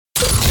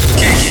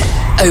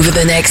over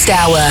the next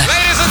hour.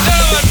 Ladies and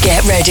gentlemen,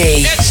 get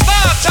ready. It's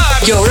star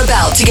time. You're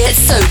about to get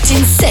soaked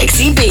in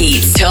sexy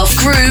beats, tough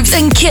grooves,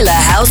 and killer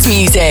house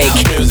music.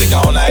 House music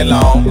all night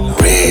long.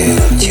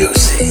 Real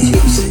juicy,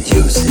 juicy,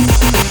 juicy.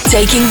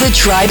 Taking the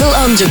tribal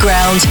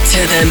underground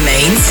to the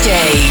main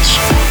stage.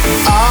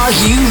 Are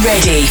you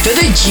ready for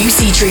the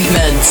juicy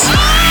treatment?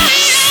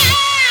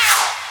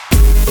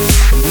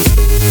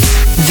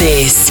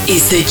 This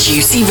is the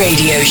Juicy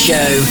Radio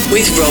Show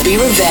with Robbie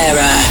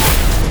Rivera.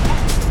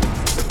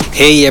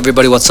 Hey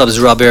everybody, what's up? It's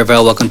Robbie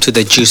Rivera. Welcome to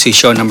the Juicy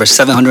Show number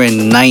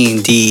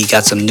 790.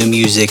 Got some new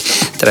music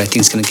that I think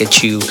is going to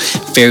get you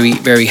very,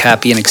 very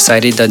happy and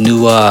excited. The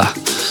new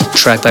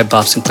track by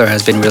Bob Sinclair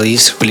has been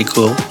released. Really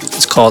cool.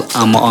 It's called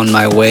I'm On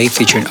My Way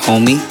featuring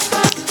Omi.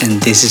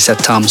 And this is a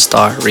Tom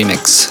Starr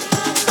remix.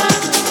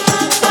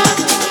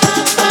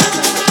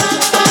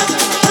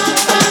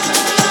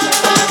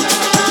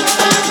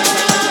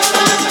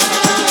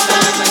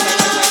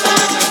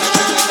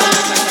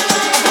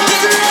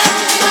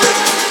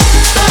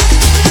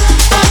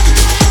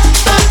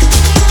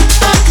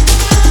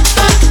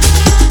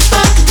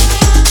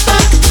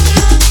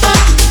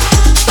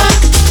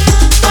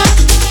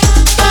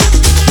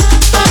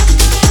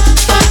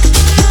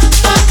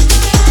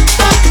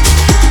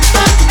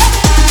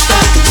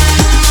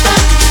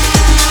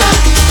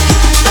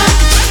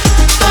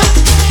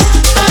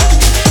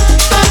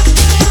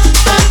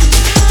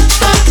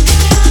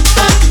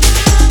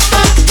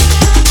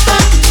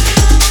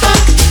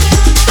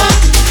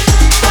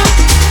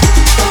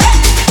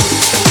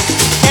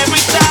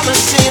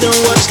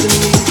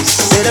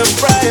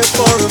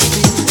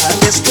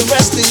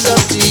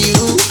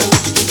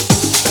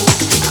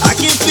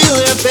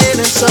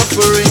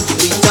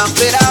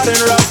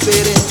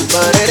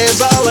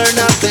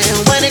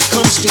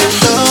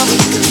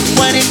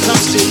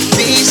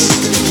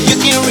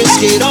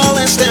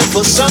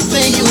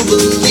 Something you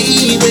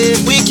believe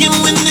in. We can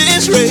win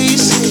this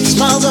race.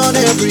 Smiles on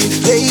every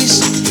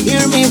face.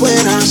 Hear me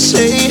when I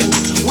say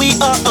we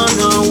are on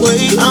our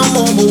way. I'm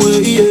on my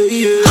way, yeah,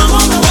 yeah. I'm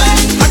on my way.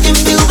 I can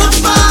feel the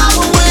fire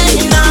when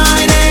you're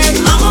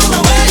ignited. I'm on my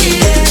way,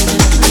 yeah.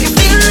 I can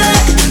feel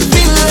it,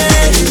 feel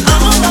it.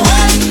 I'm on my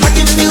way. I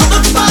can feel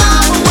the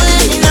fire when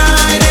you're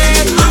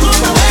ignited. I'm on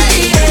my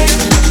way, yeah.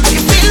 I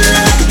can feel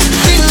it,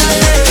 feel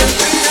it.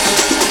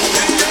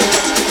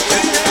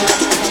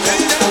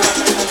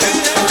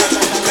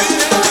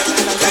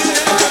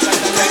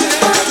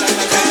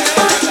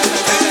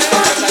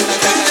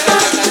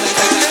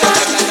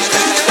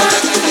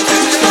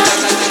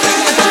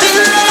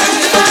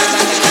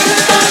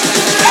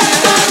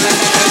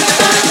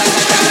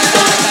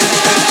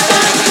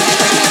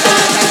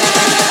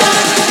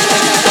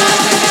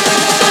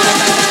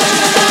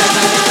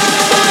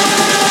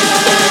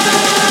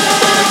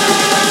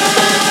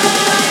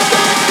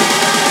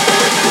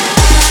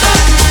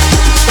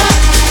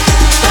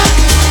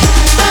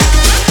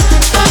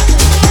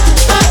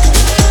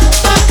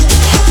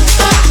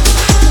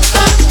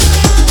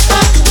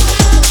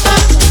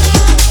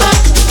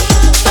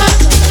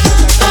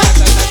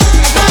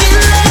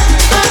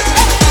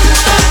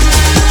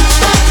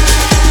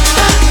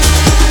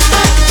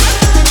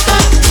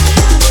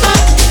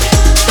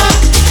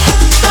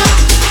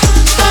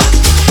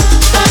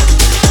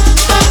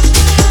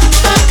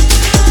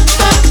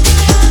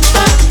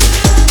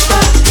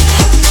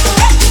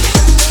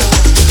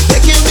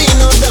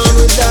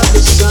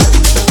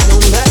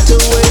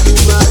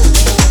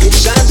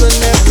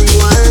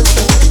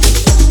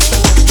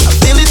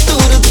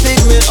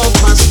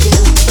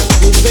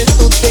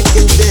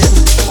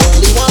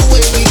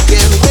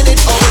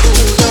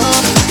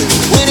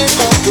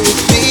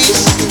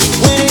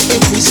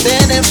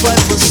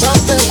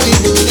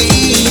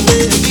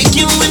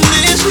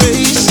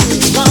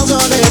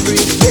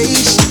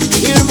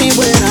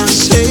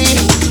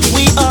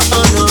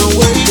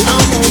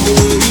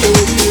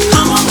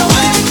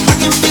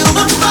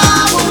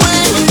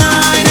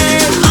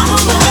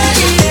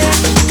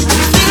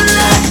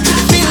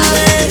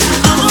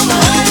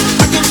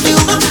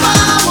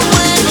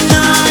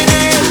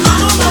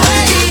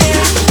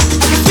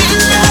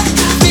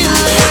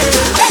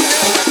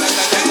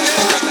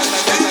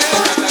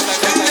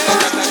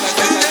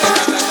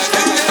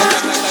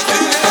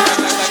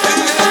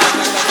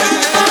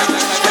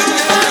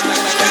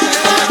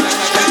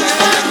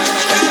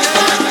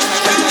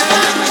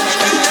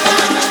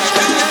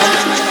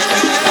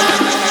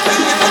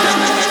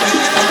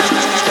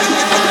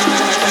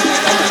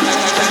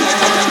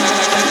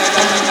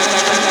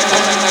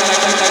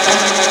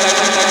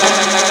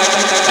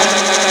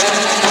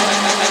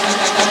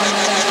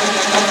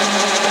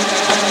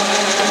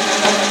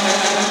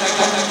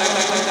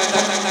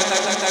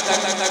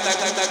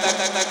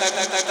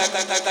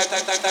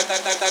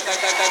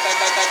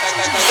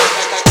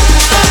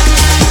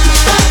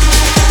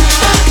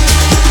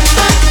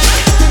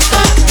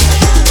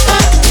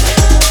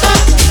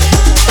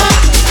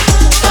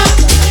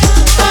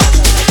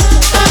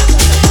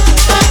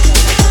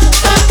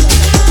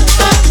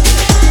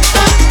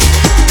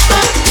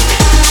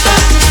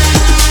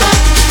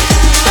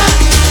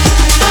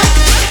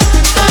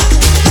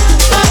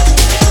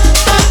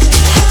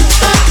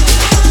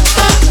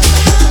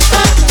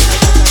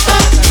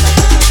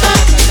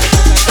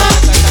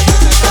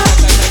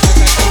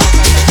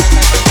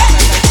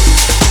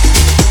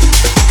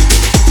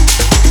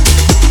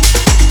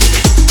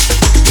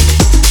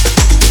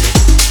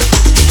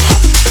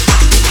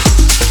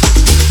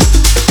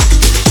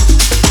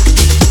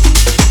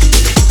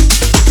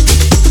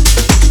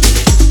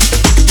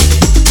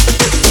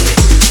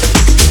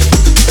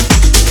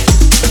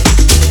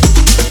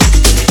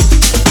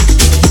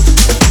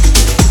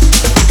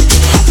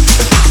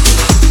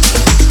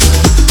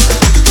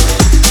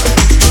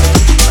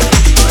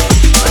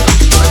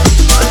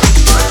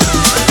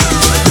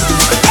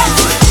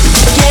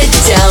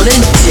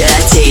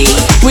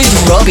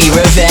 Bobby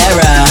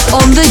Rivera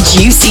on The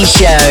Juicy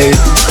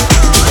Show.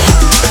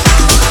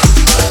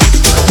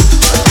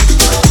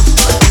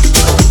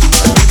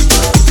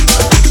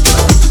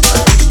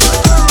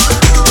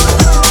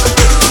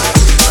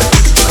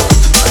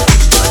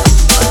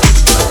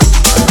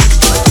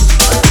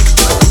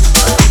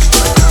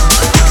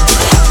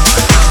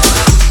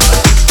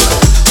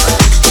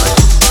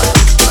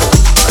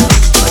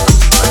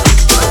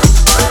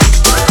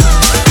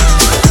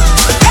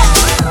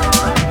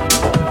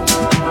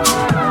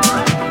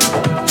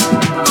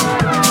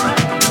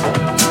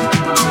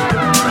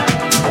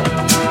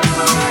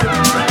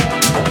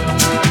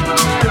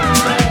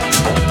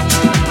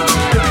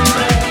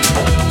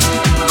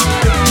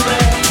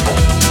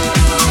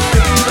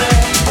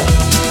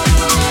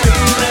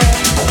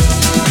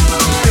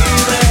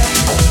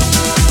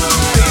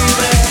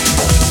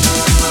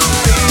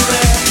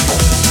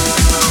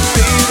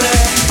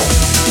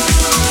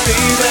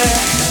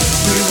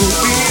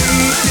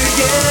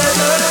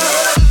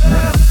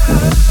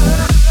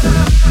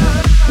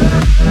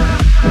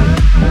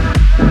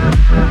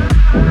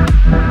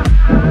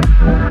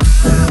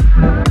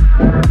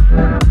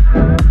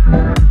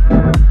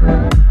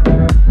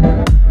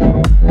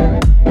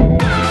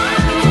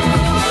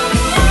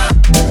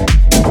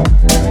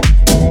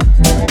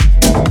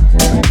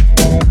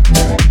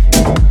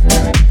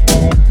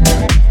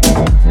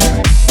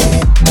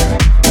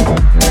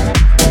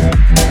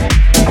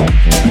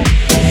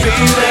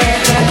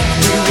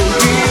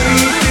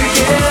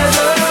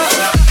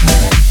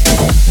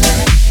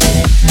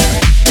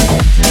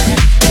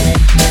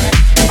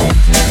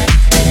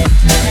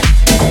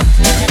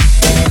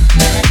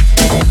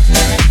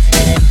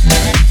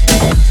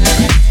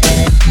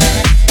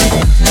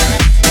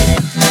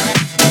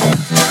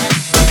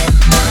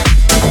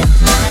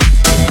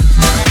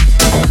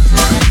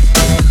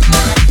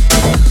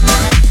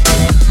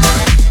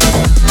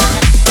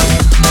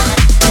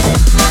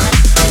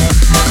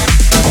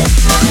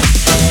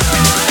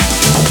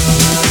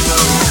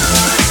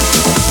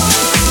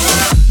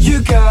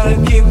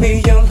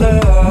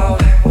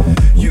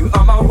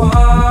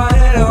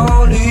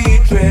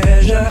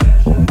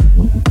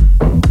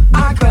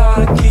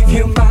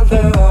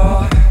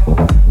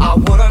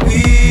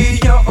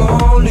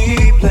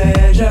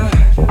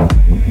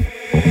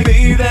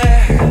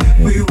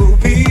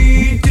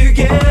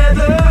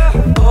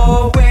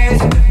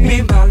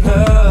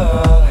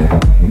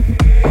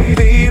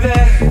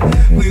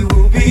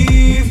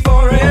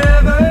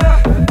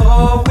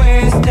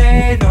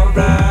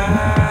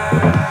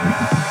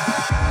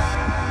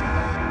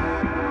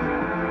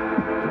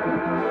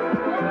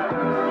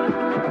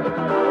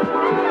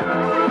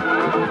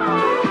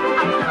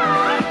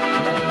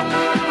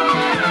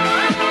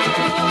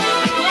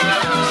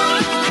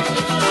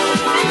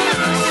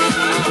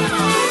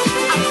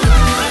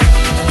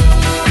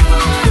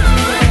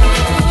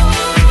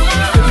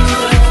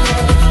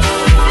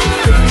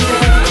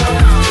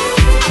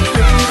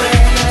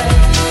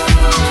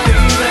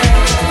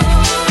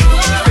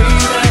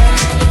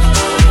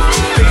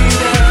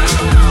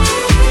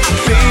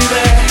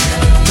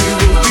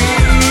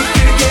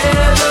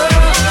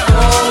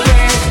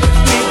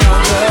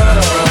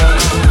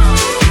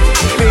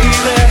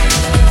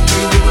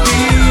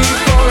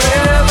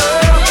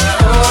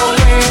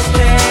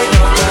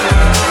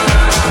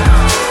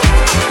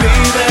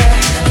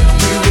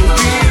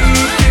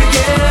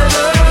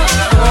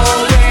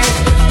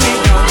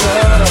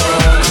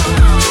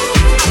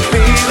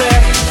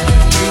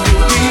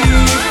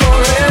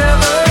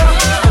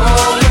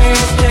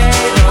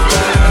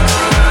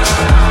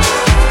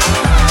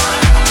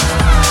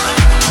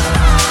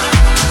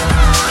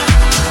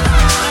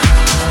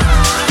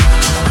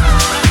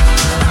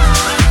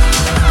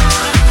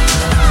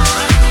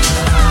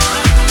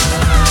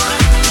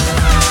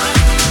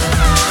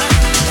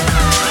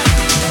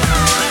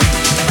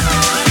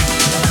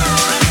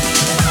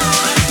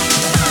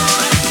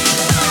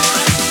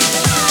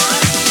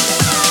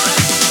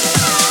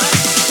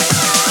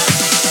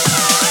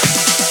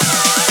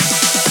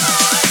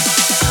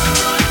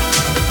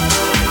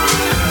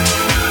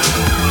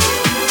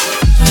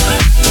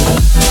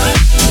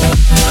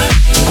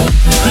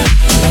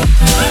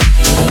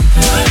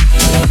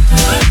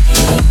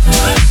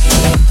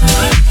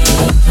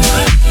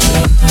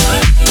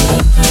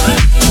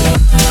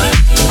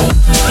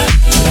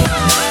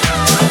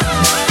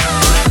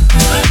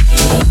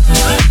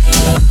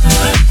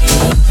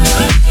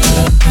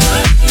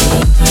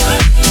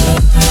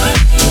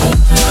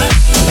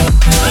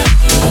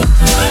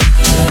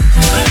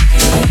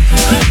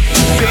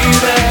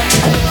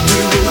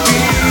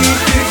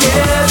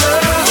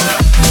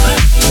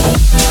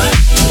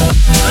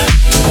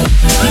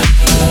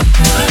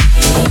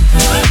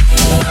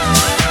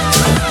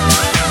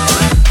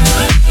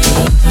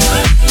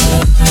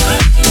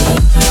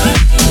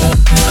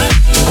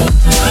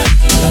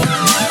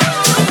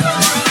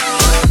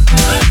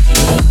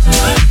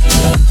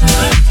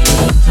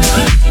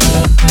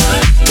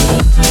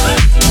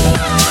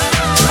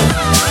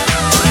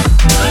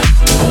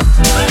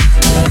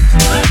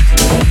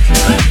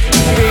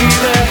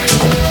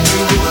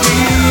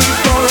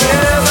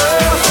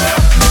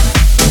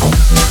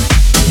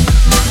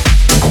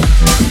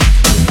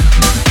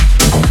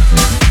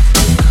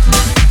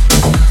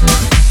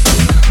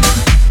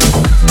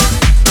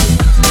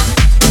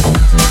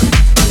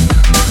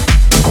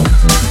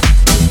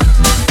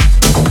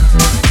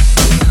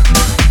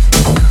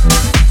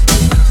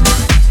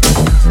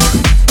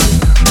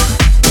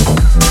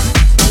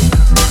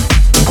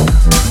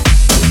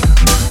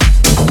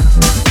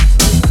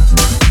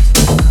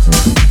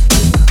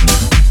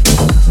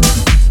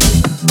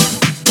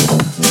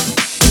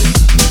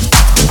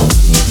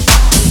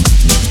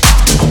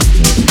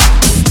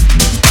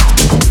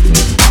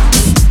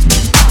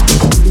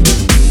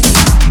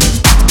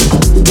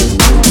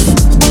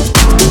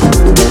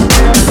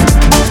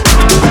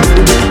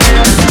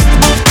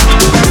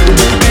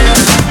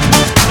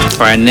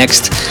 for our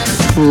next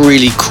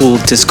really cool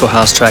disco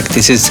house track.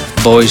 This is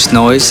Boys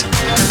Noise.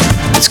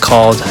 It's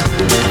called,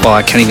 well,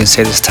 I can't even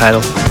say this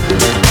title.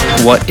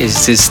 What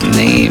is this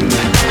name?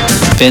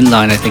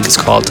 Vinline, I think it's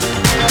called.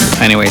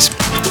 Anyways,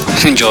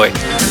 enjoy.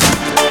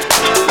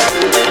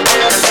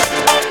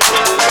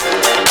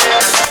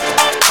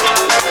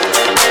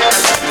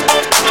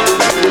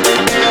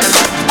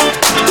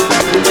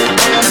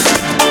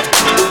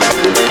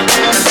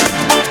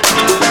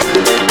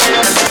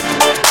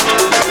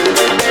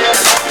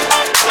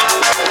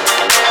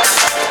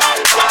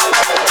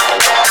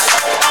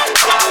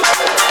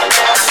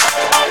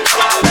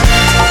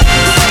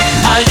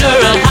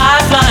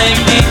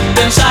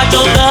 Inside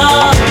your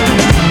love,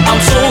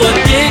 I'm so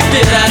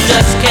addicted, I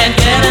just can't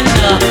get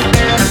enough.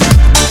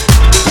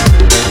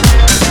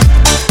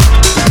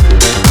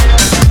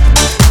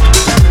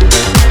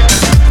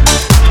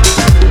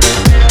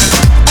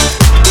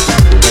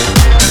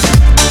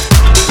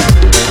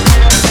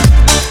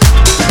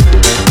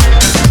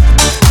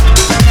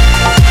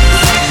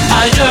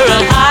 You're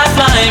a high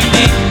flying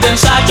deep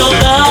inside your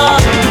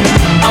love.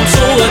 I'm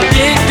so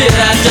addicted,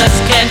 I just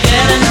can't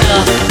get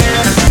enough.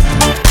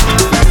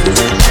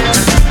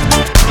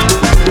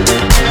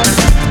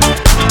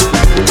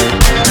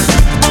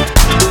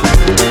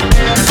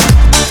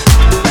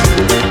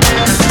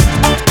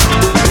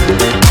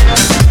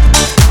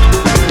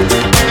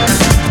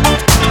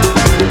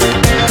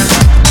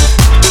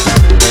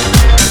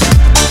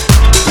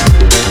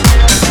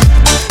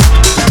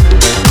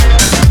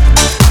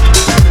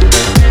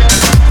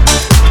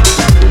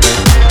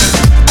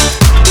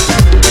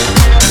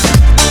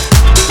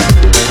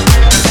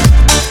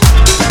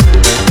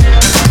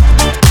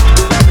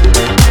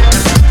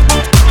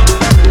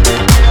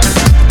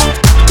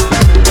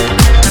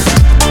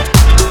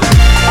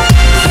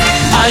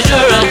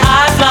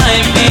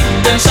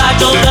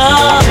 Inside your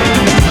love,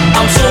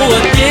 I'm so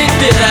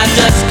addicted, I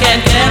just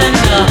can't get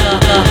enough.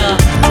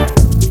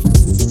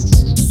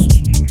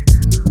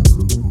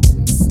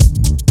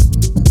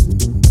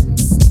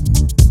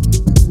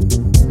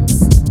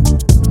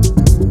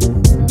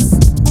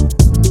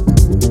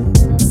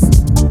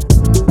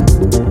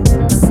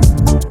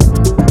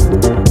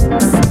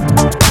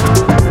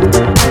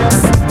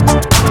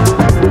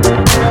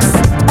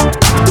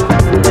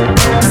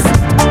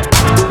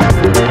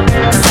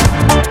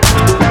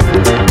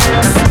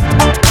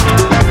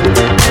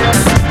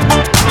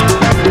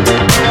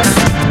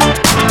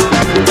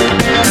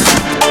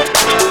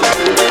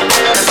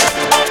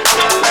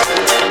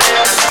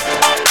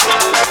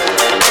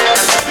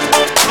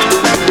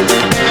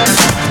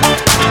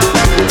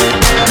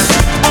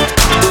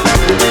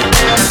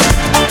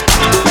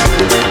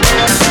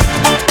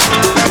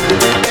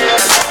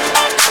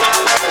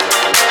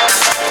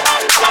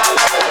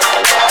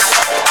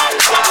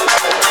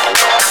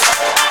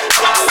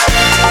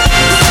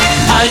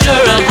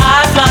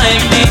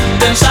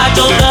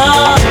 Inside your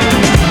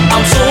love,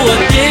 I'm so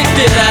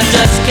addicted, I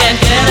just can't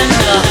get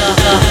enough.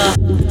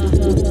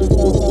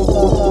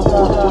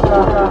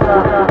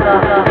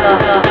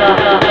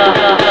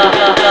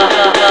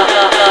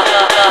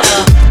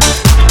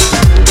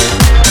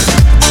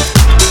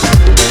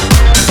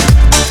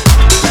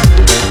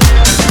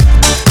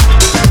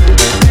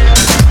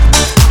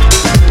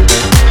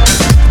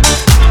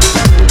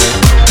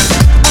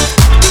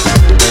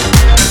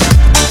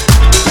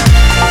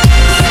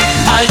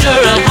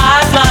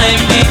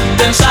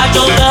 Inside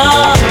your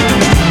love,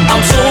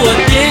 I'm so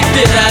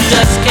addicted, I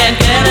just can't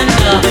get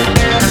enough.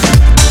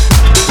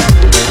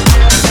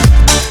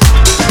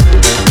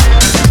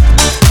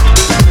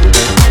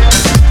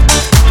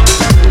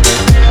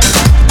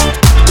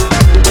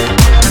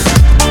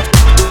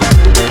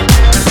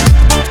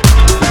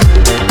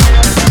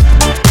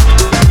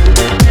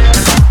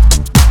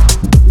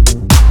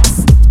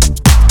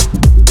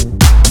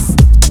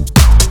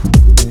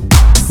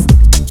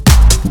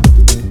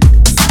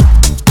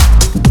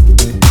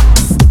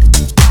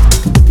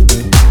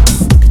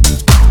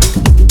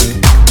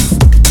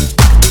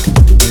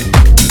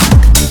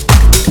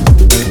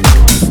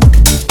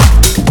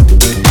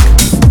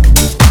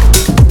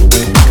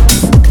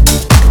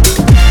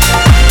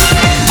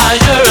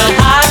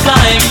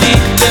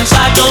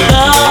 Inside your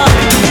love,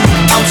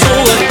 I'm so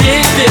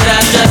addicted,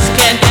 I just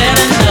can't get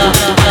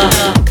enough.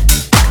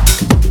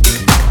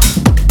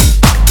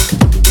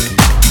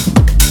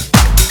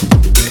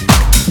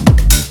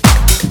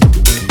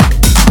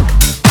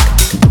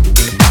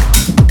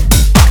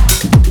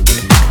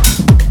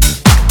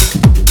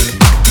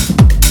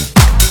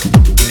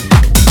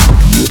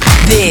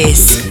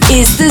 This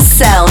is the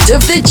sound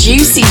of the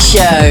Juicy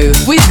Show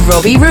with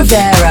Robbie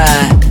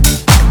Rivera.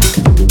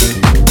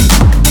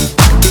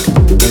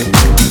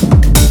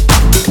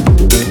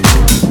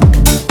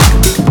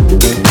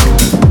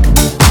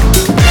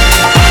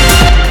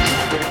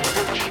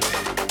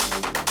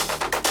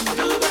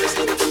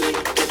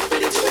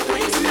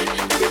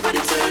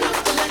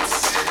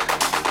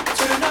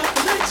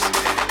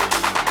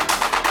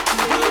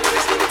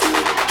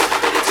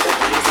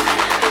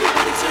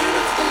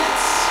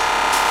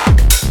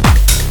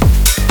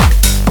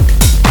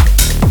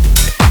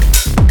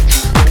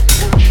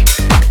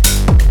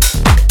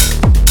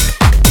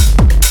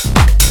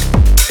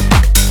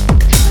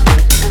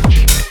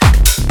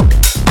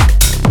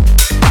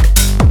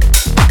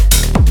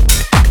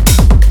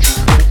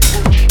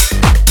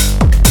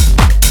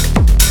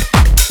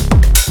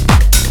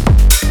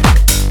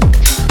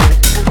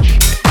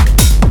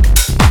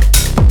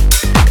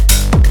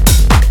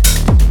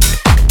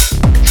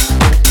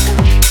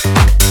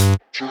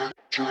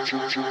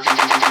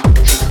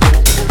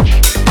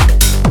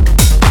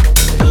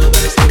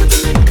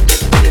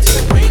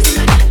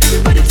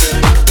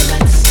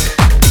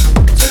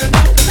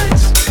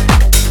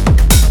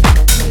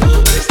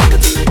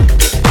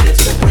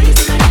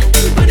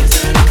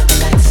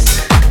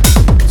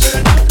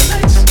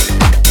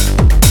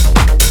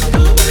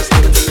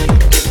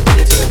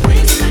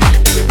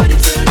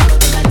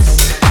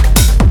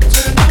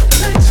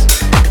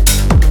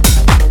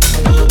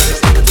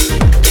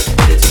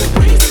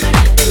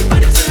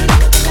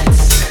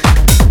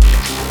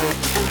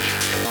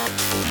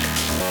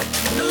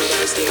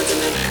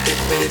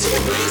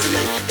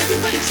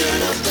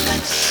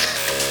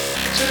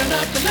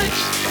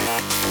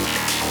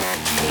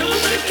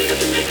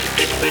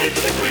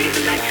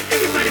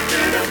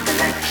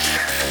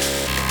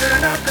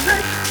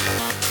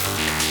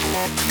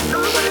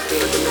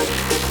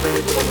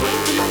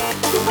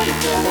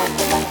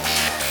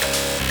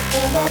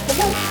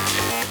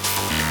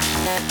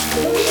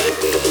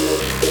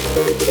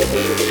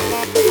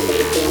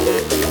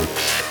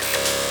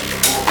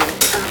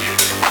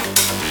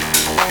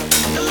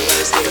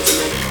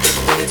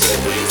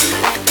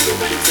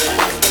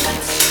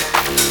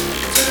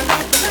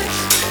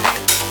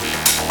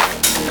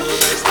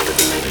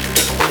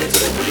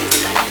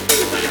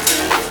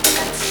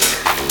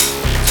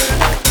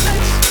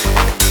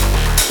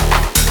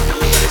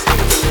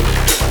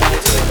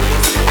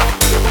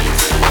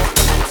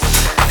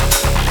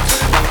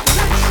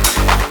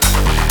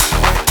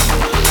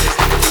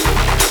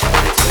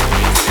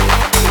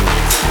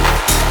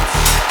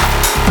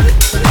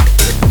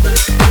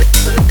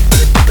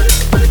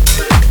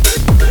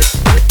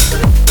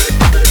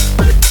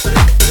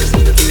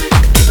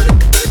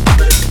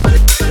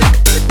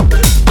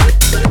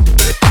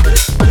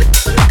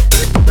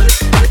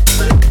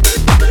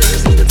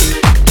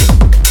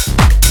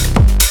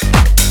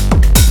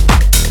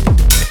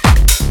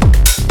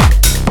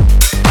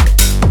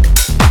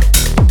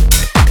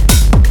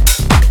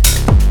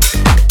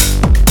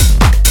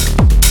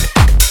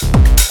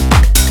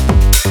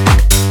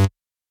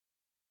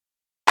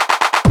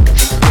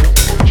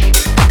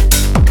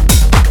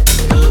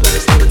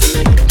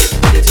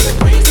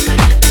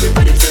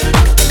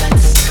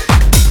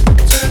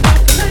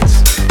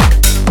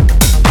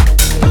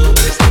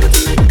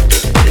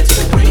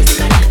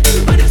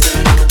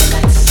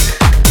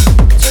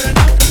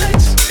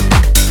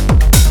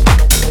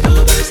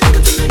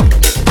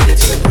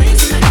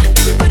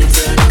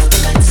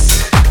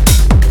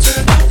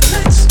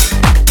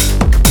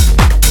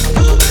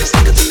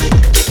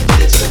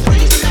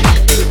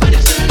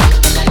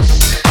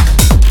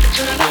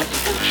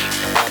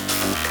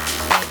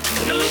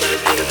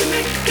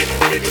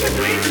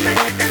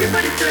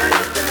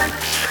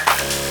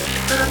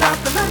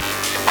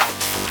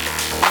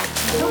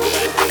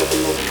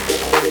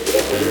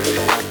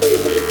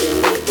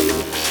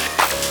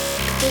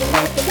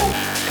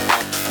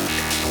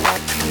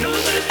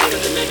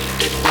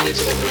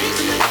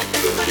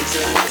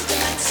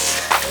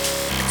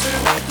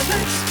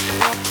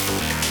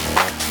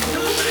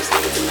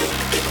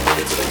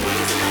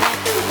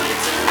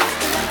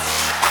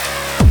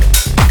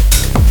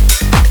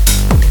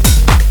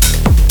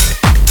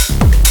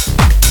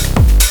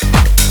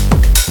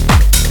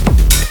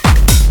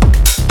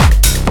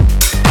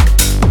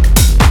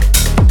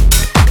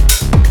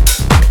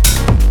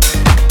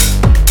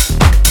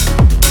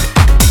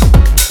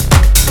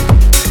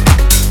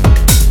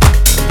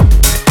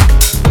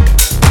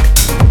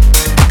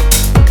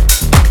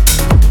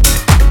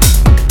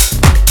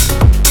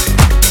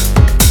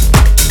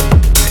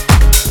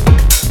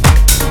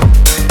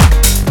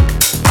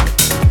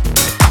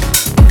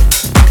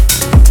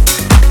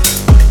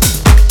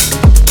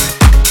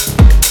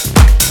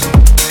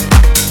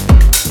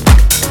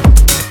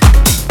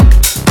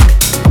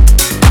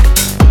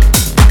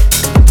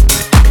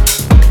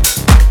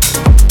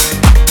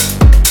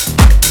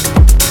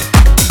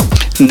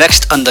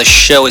 Next on the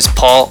show is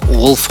Paul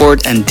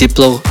Woolford and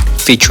Diplo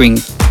featuring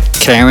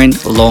Karen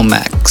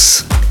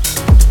Lomax.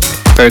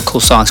 Very cool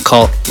song. It's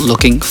called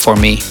Looking for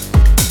Me.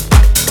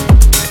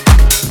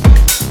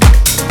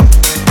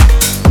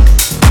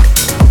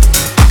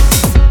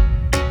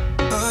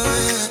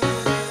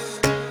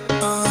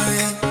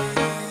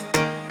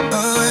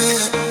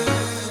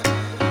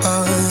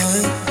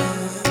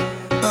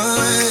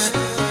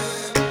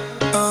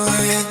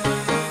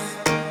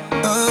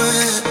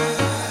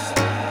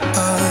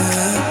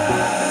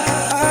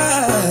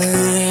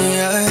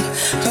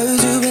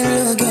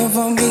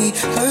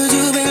 Heard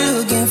you been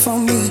looking for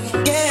me,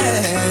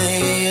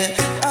 yeah.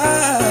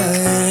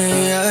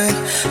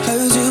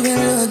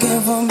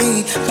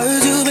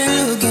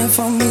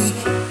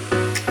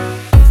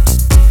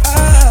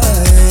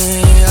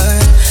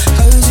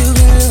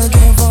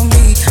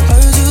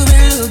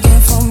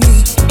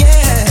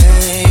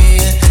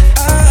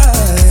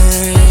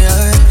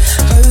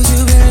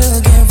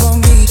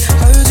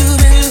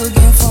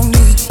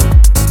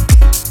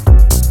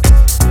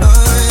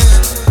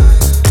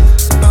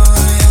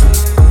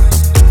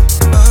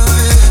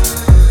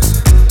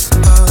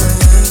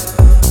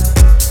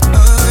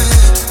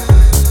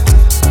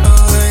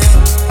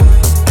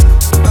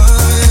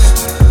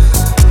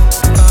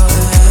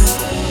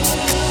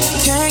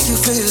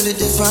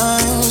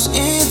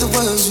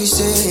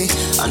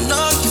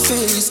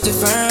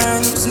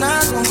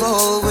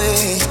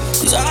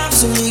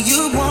 Obviously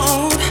you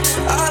won't.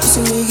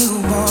 Obviously you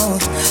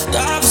won't.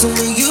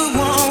 Obviously you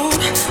won't.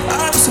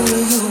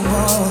 Obviously you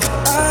won't.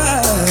 I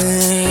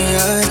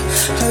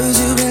heard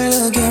you been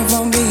looking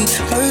for me.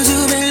 Heard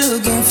you been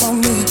looking for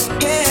me.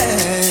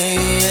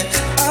 Yeah.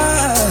 I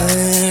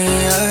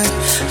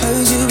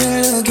heard you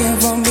been looking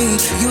for me.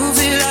 You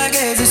feel like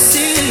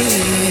ecstasy.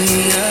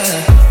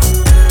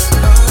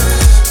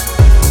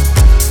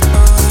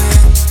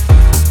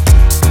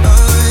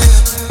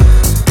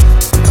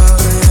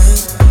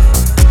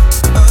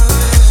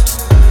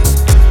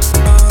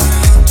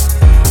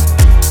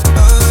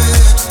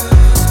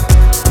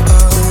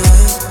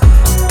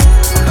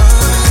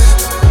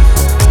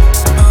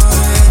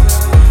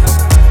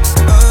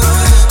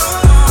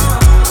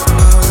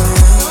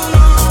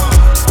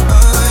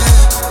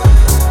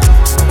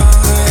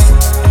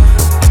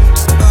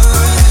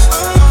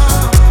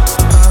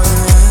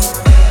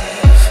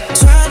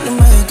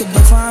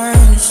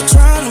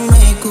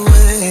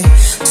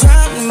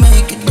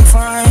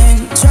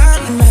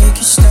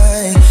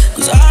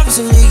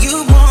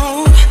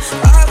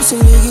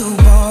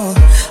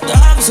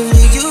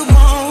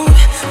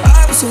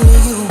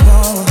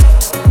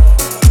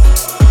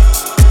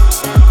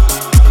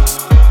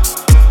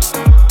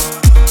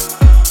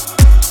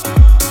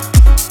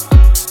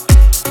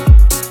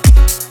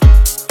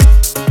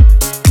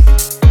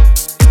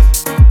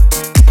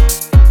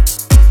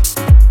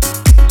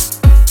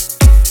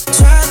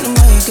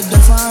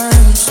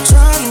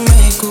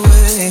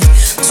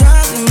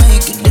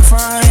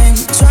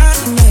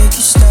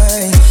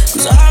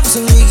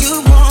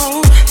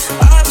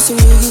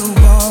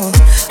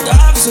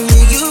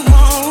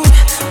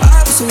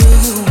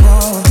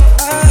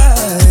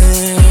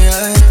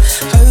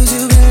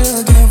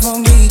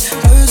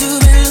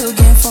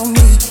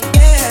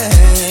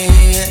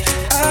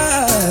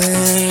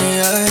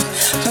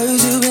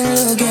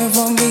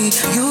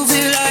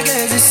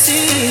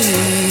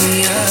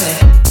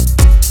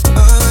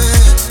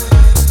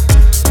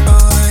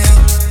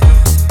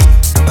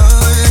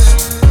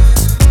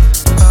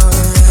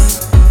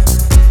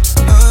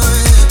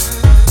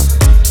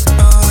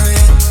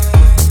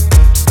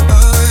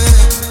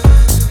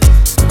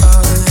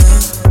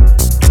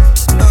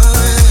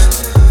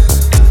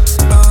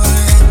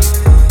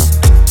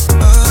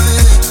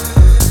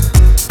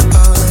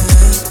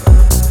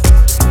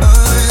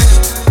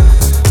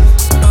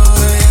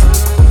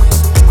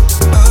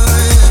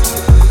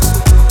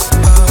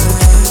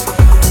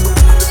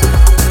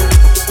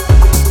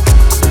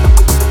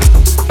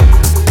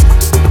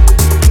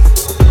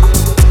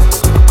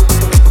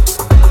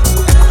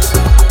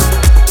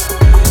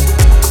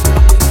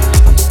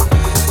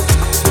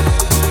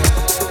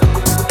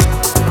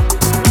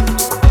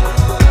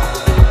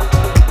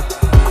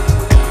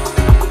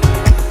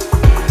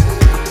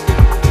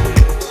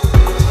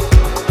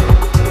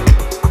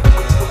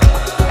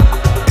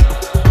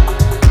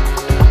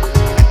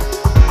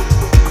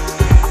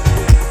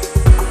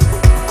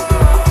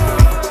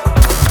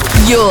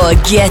 You're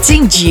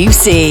getting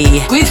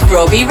juicy with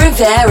Robbie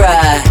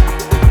Rivera.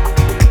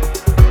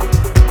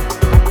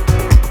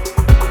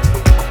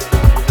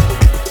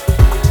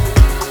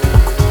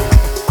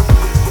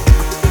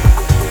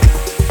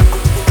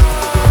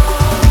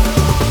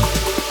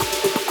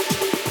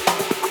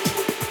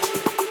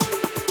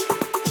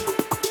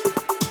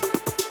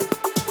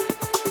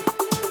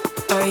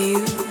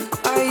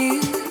 Are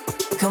you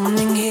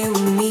coming here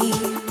with me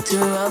to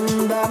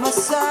run by my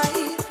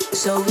side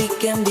so we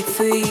can be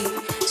free?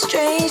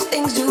 Strange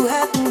things do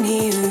happen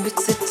here,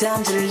 it's the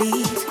time to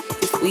leave.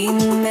 If we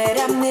met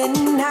at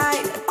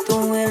midnight at the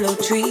willow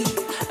tree,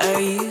 are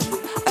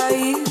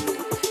you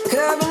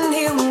coming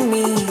here with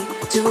me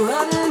to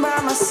run by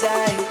my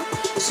side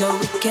so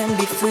we can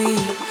be free?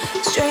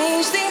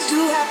 Strange things do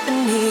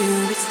happen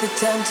here, it's the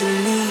time to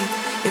leave.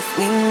 If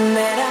we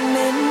met at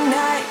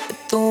midnight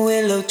at the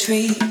willow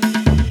tree.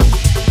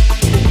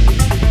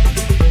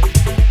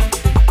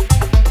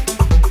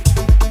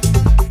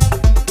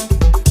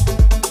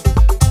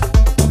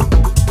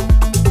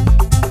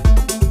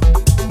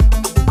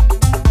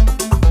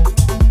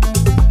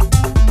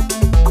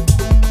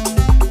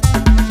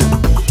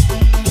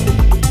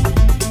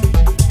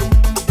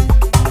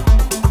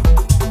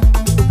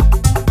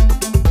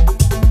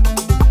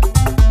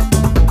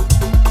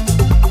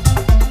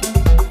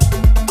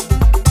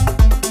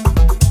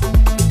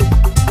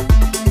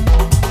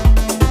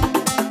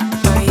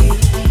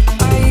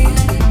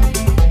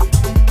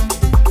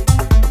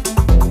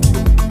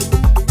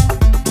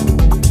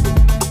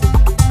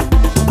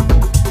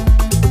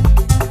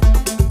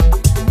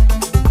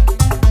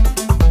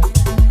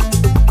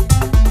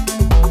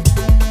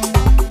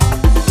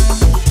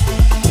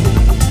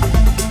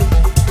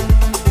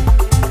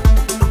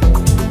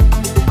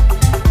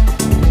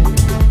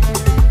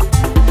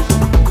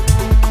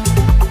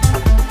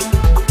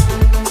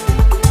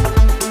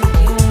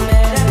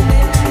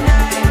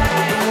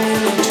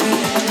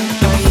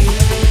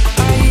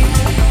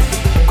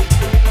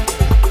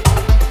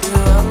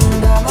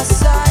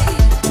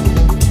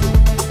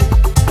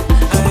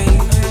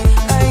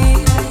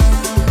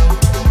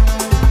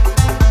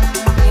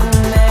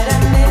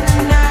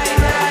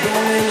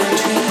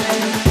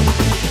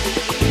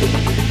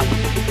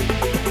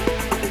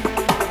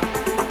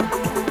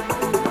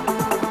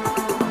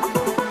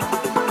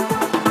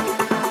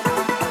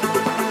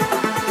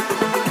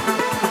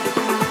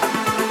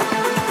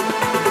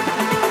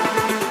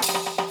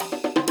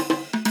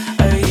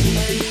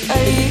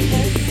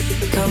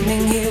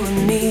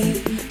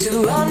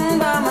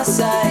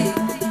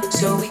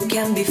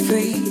 be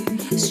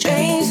free.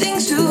 Strange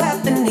things to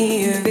happen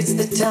here. It's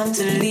the time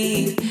to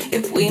leave.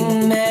 If we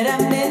met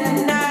at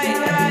midnight,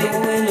 the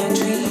willow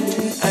tree.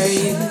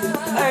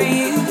 Are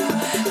you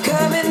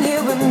coming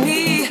here with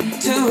me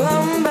to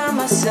run by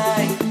my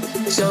side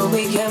so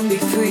we can be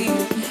free?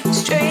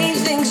 Strange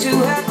things to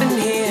happen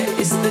here.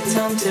 It's the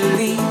time to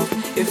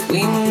leave. If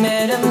we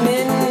met at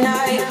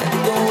midnight,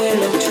 the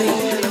willow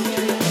tree.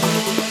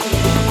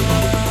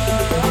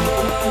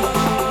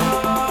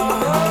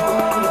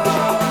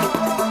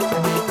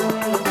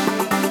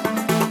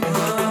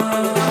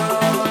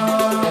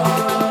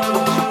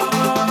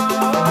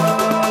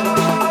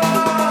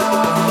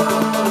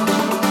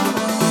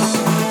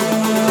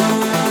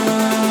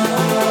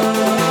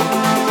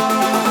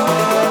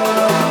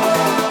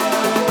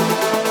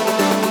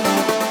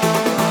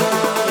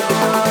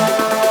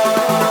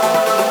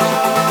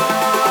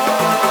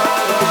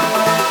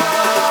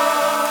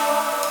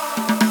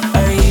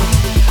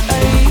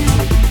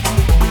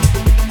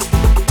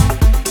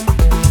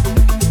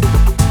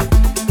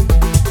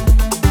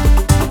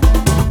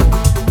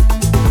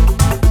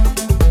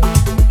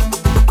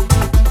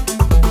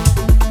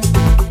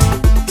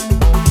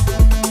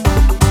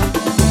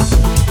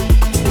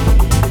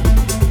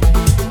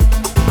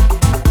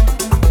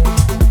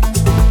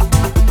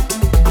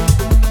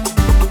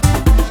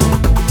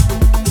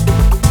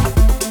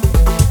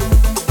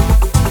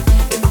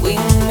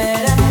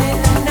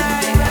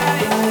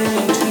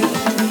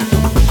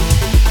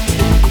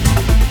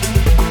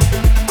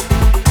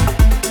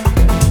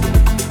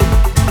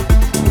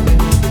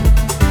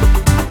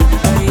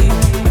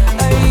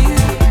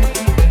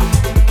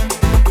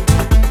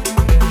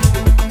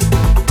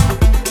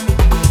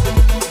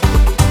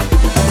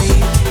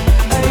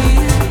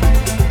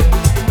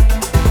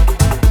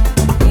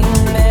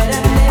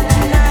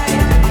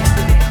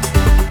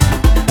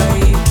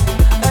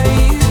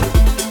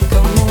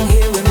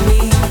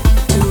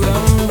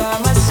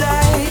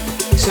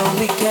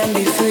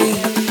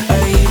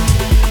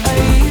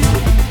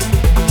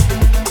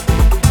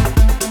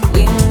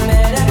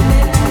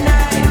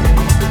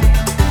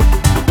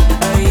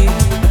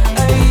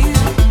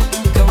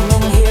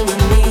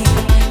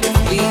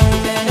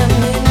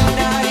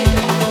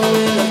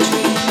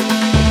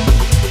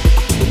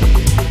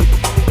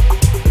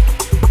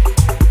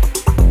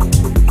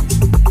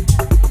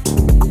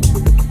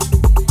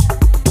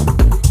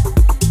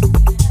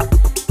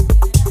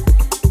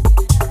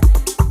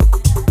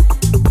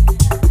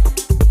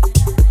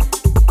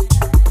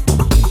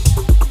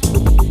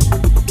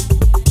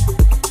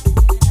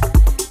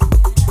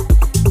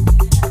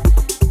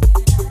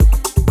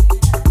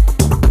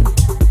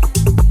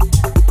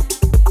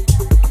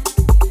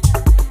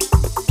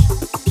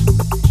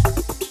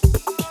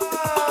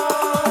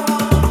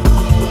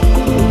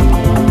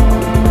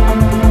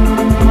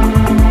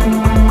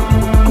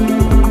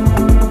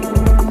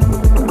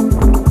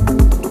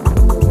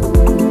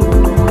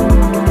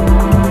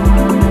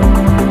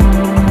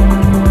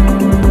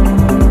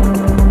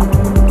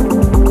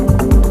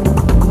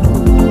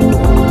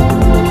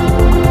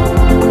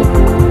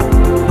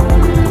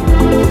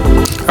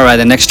 Alright,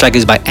 the next track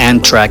is by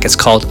Amtrak. It's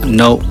called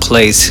No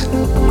Place.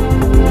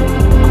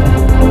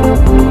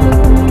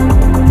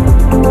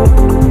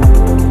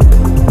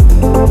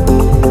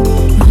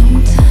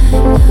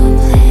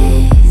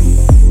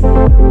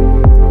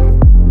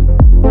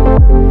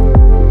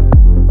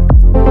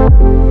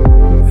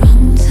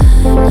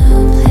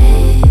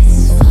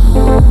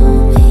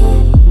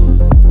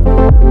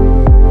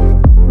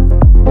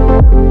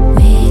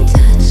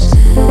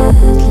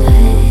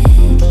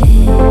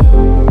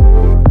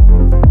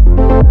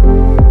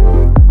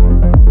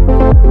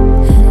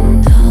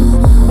 And all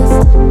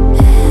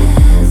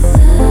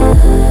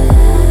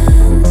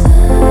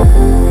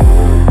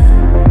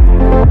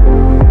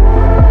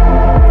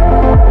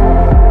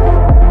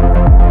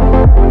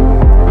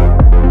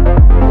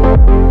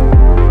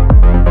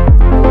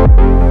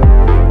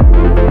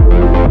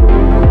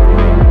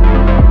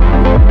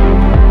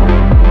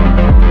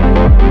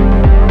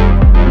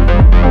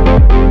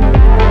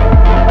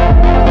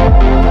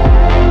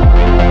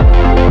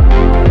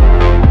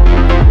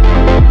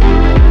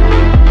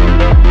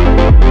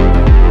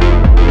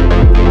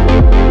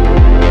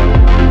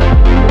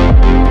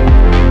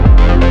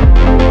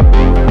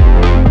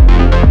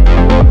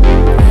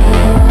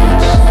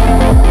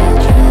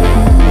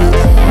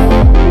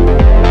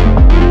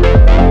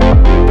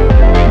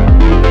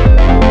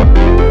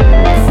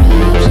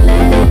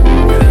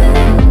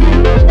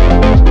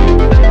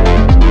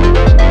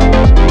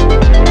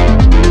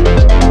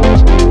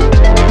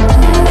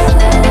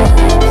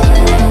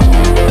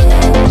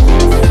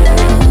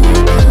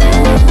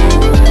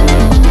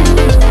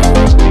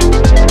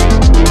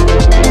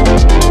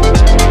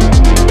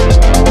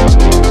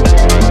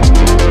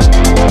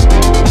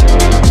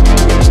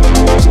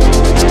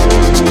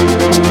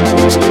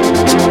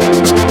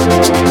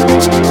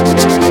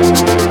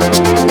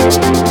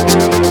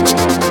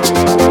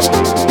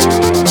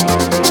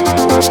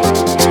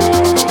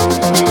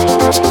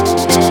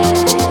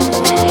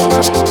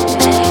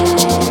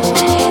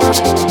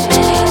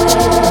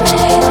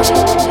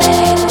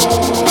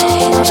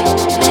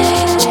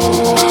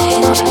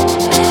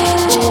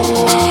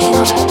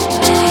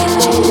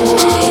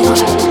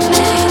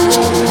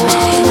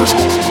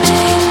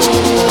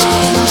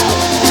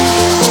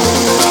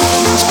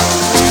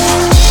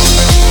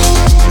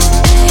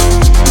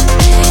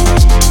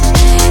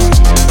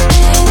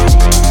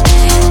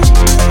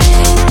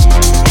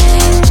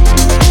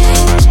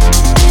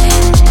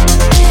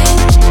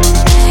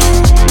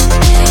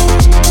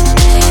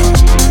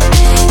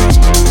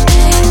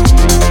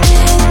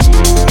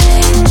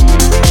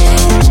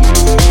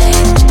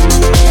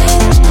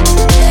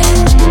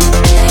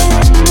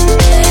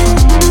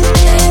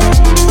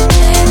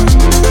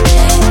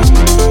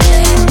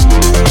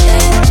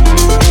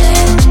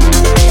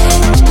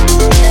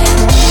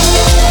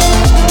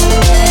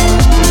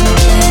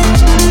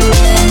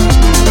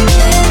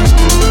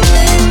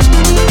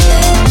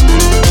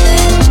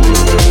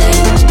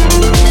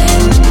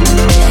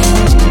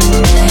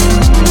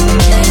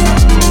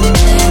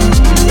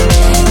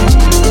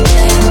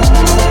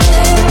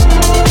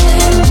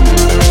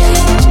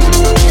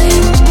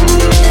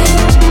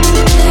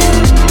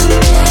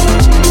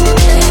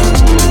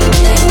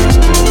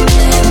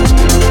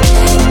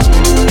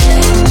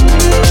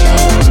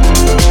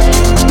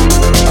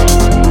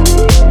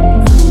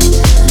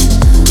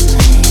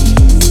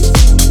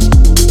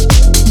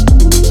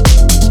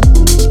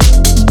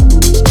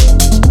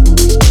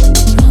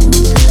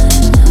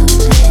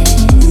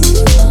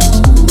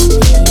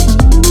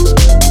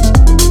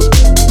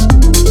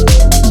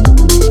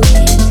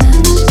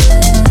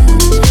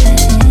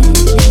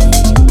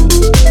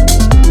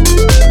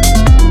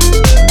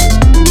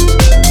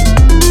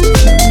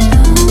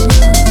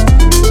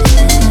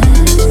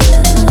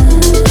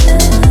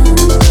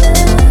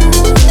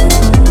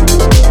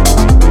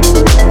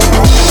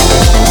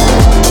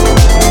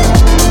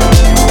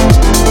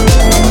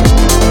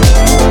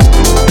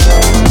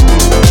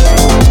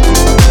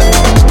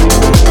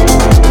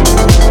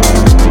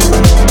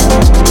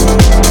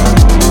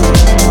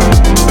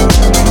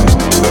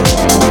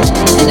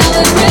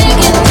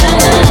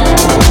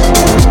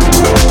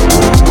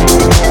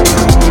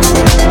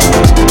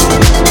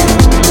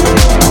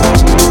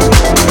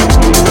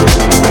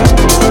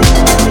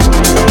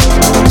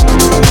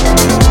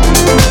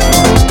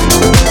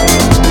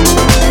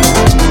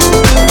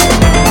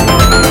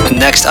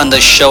Next on the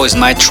show is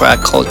my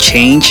track called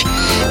Change,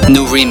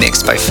 new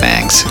remix by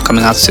Fangs,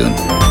 coming out soon.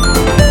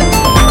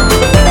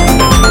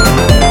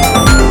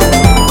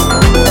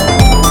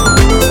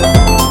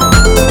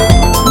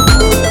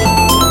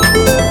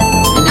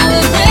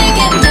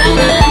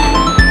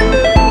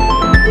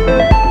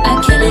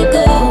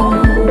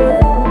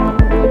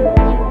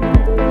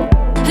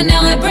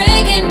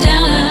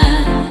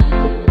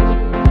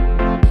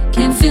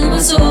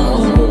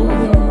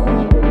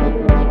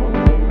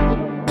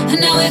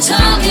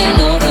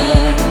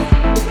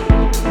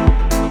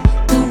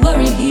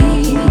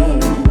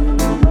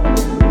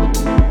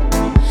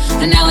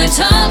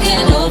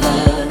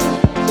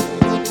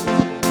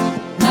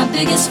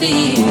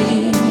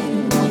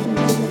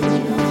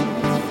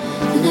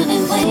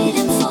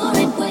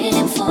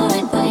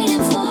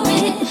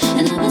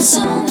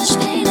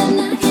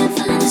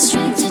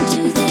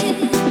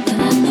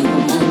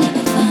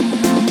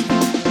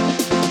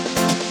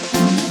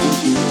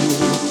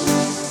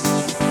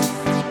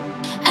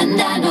 And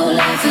I know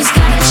life has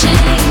gotta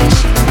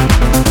change.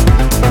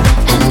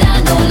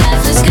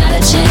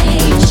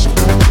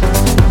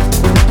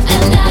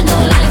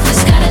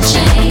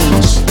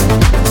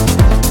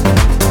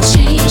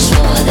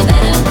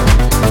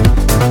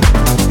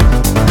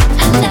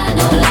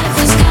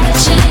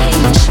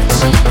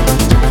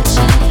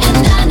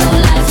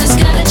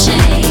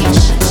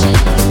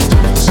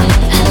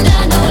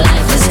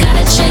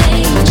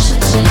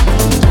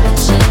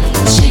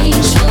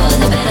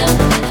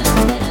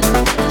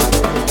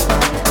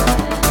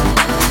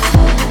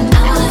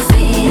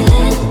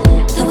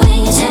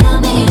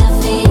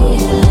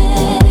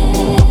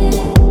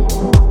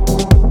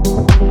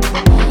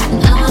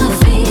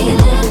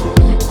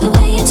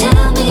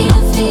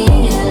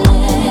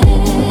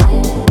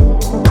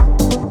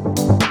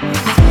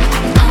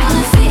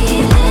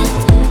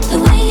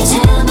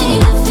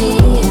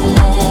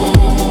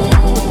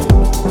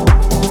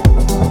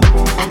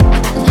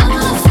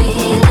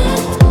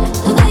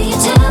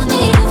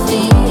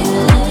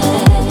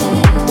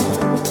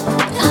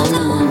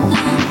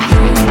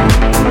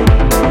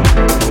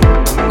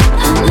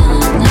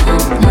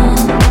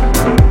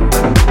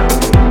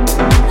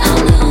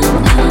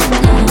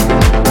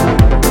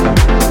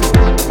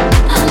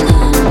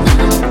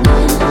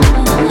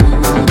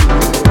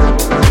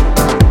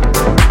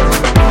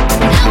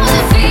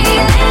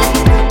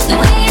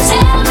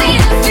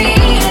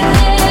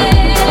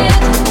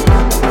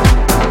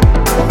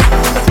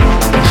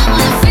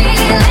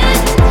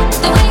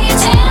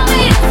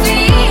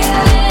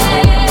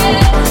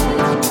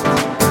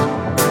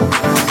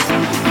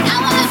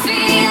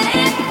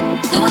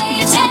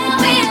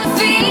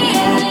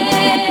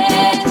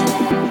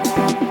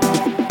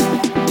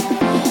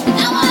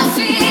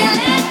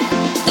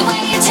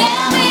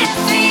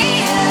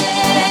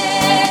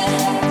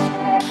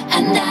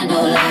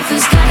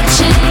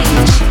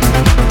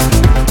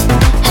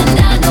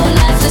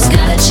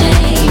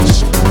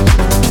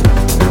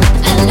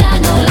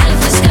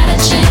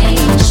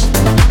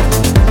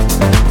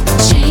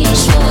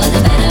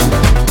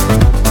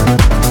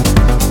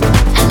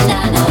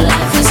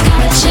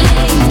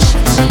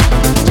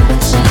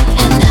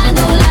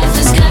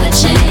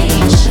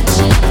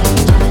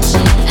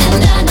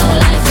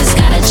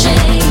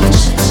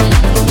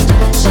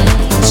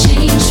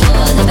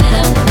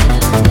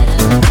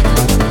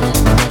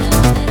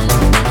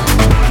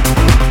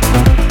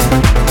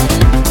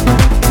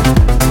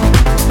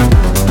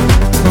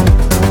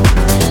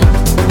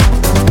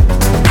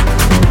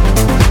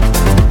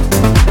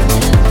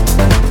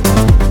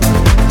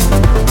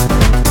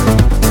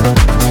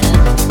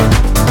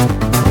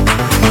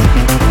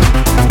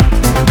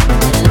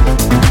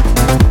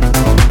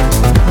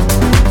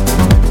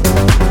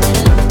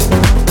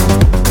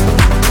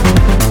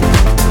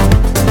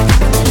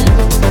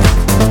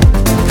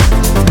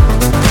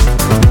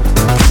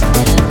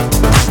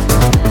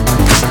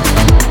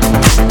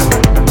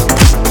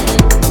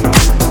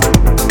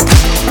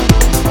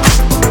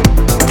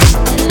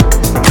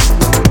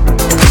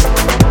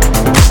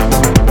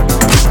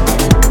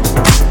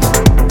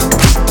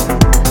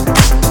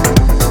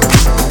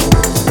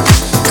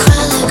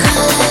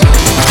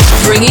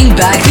 Bringing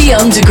back the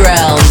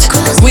underground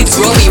with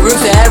Robbie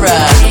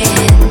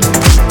Rivera.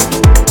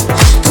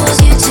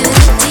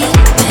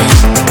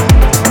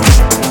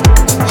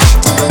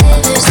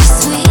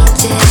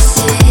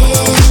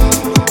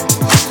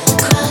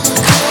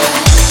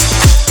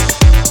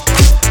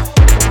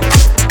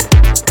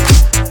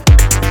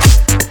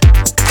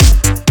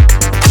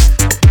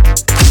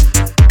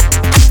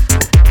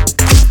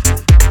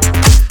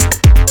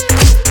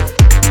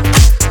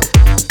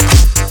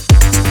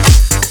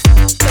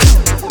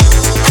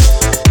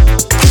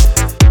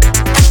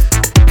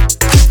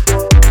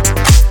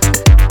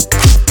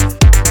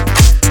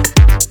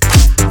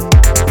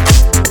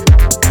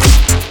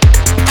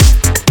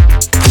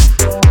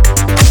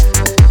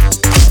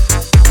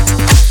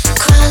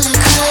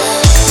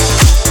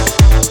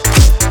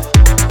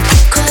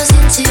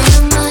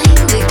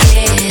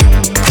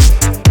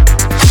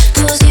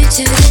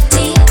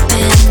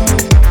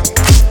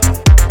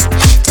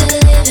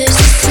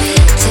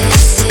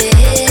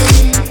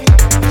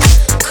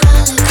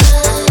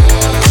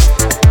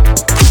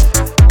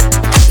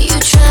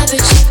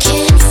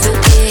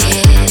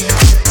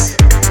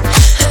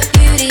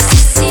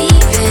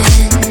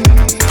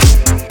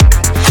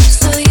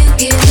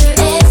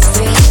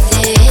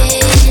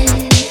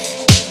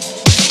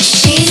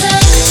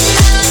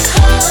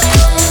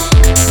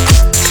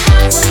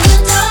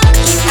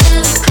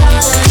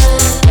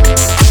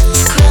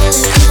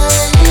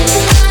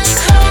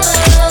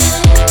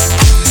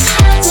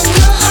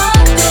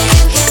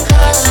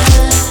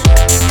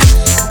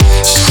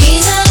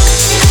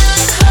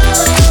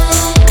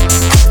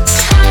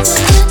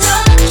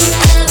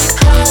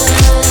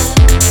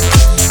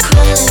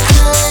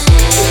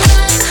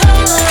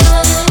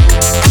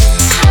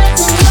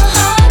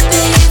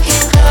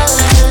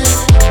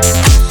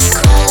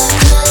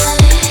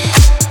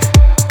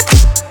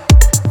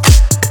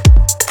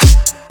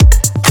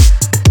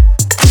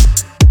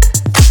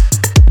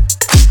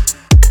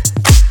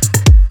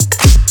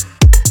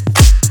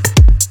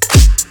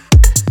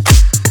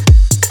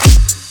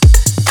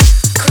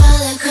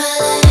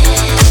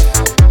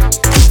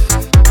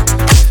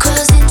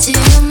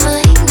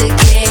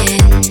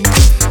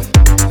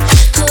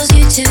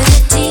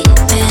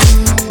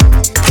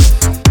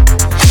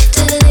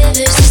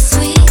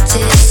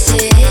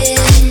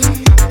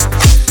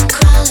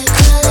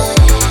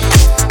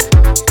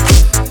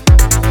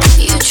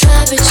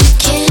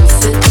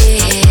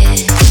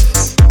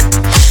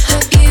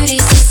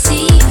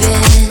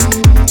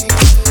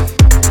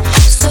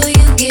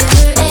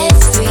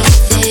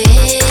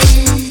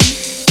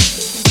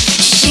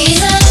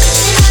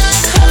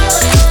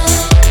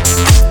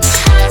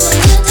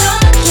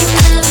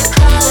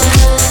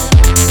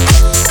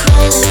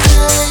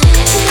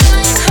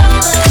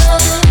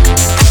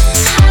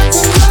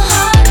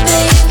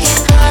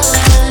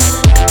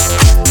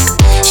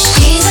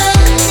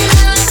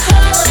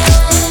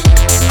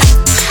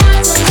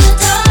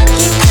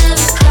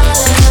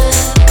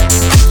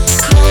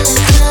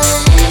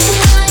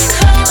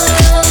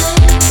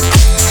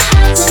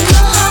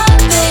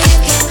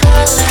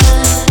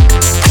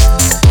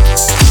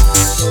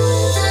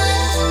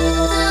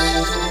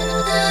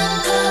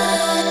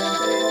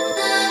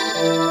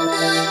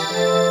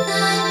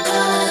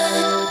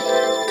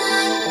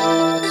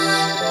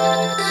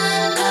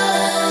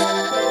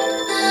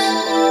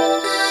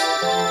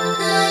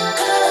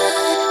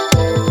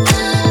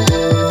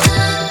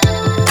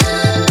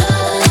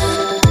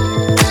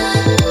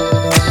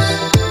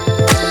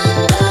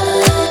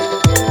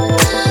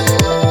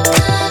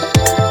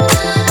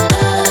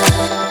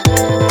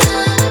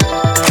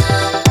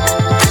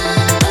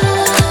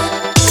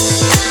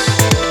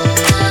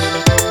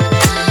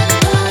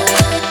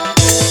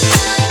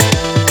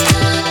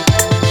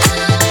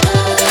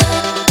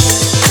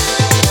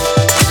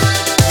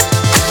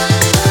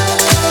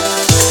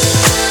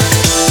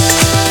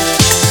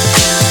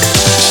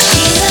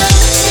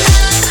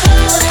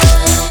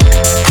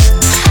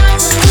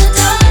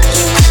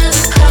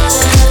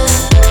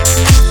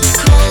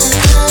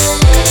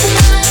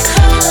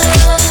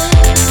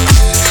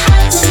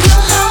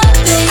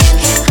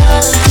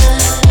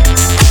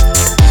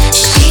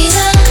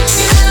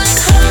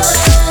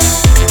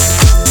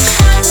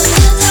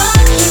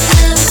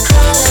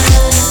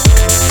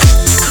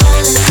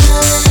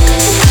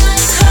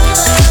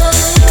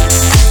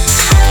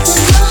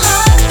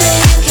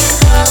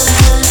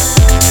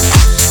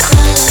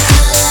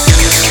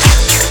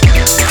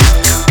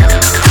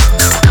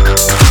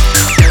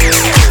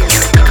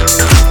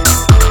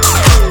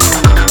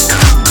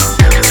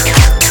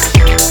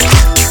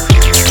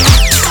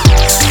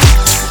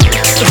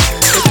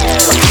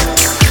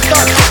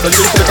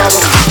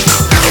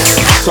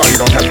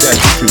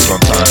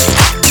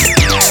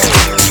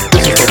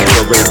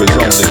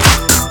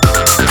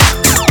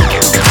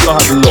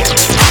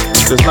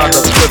 There's not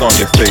enough sweat on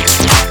your face.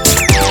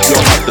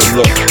 You'll have to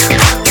look.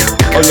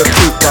 Oh, your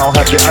truth don't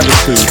have the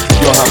attitude.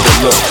 You'll have to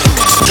look.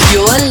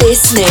 You're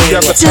listening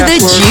to The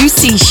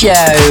Juicy Show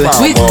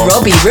with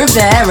Robbie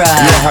Rivera.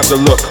 You'll have to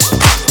look.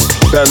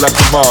 Better like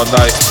tomorrow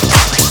night.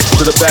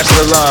 To the back of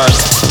the line.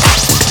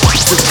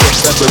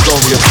 just members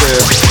only affair.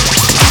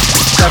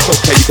 That's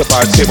okay, you can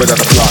buy a table down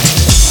the block.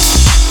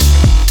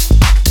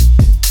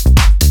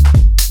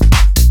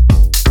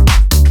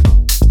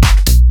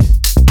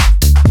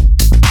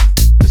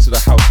 This is a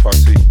house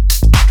party.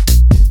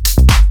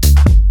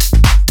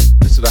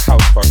 This is a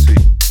house party.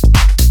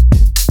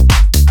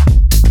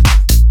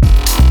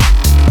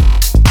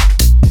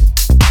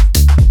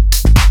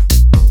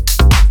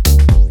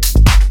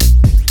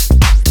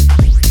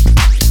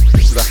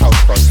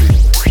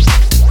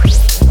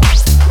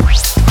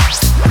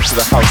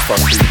 House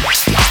party.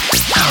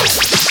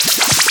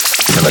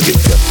 Can I get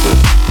guesses?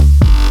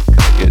 Can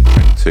I get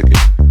drink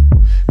ticket?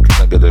 Can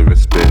I get a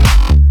wristband?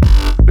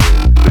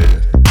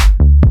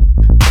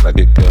 Can I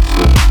get guest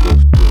list?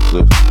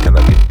 Can I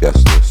get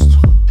guest list?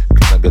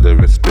 Can I get a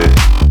wristband?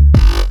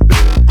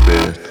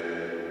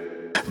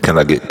 Can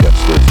I get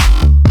guest list?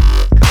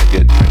 Can I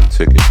get drink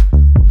ticket?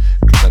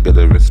 Can I get a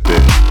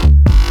wristband?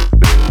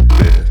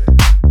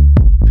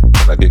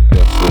 Can I get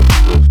guest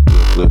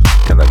list?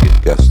 Can I get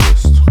guest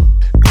list?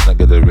 Can I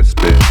get a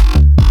wristband?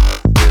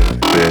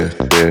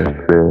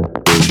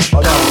 This is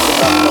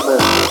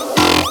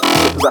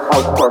a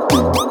house party.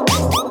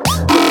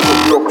 This is a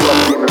real club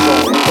demons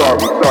only.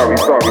 Sorry.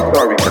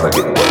 Can I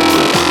get one?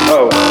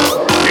 Oh,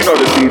 you know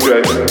the DJ.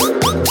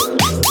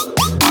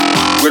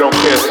 We don't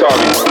care,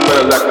 sorry.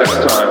 Better luck next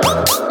time.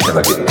 Can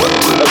I get one?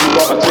 Have you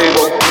bought a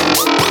table?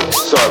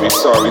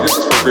 Sorry. This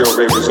is for real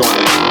ravers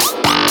only.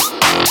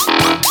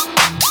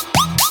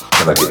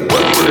 Can I get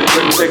one? You get a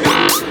drink ticket?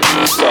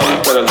 Sorry,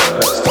 better luck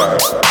next time.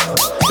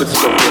 This is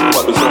for real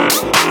clubbers only.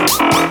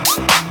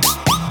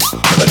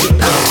 Can I get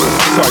one?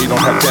 Sorry, you don't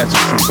have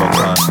dancing shoes on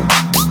time.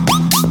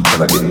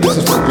 Can I get one? This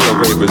is for real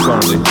ravers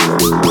only.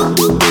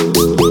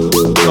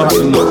 You don't have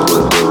to look.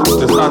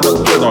 There's not enough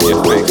blood on your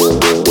face.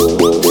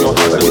 You don't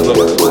have to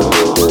look.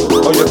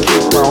 Oh, your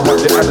kids don't have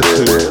the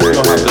attitude. You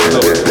don't have to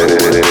look.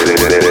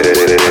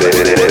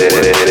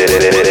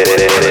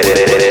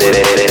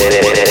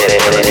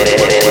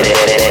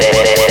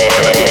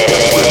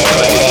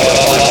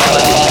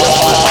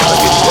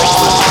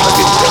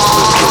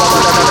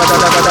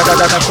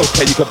 That's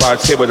okay, you can buy a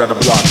table down the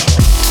block.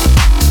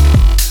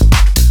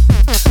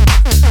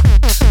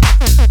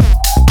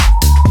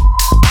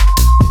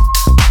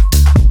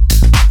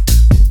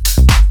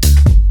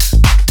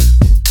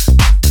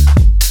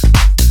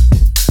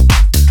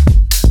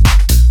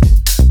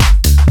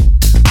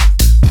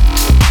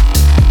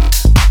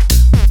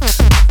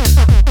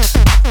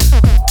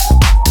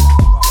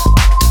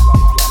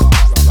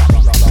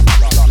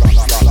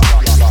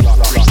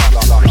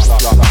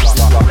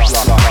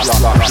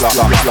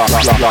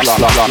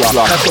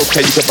 That's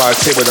okay, you can buy a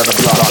table down the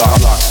block.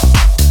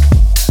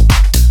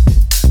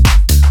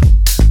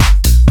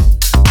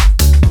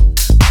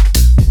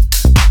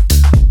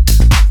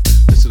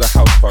 This is a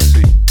house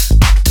party.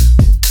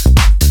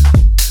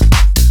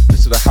 This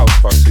is a house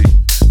party.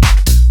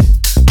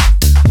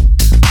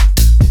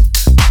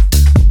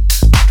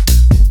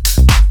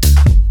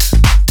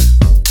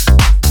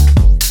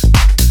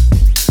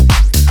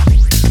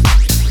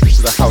 This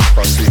is a house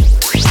party.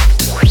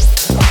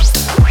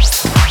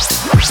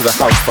 This is a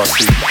house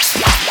party.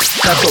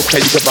 That's okay,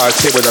 you can buy a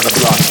table down the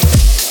block.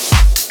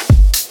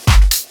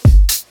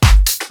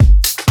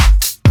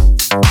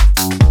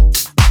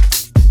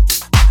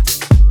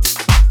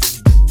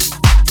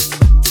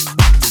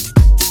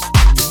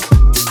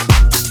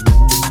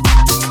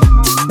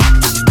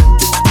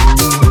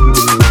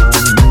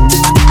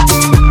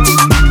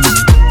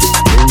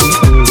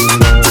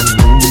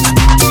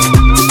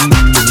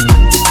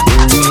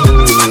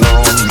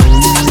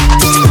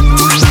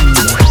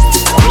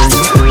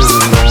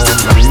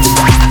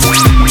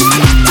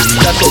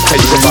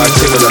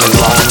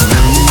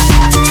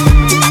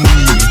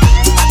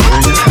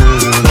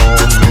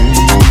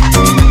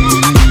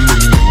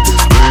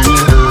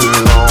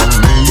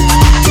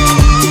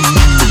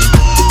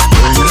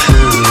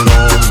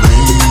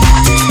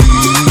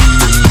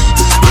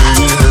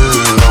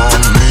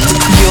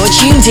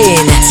 In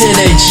to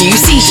The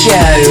Juicy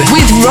Show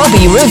with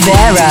Robbie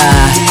Rivera.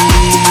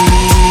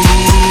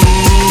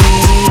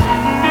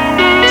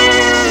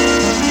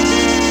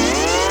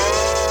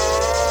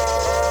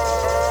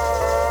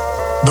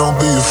 Don't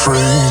be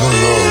afraid of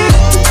love.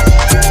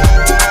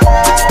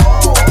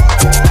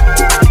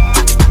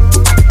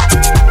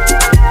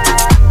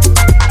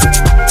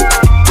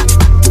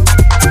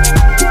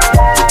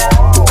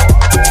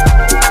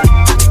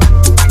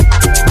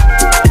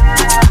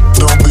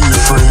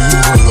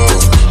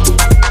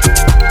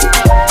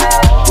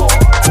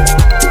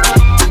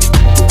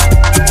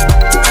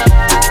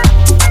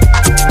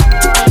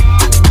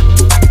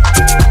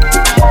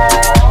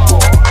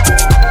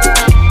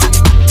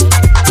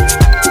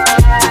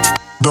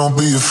 Don't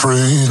be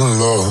afraid of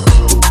love.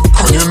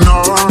 When you're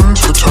not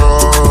to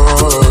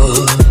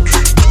touch,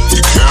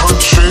 you can't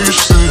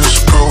chase this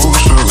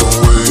closer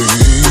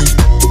away.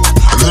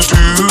 And there's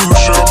two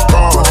sharp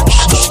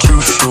parts, there's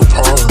two sharp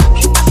parts.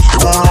 It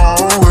won't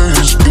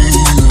always be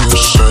the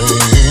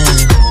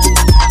same.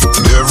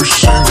 And every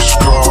single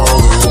scar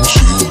that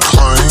you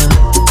claim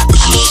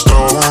is a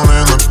stone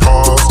in the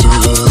park.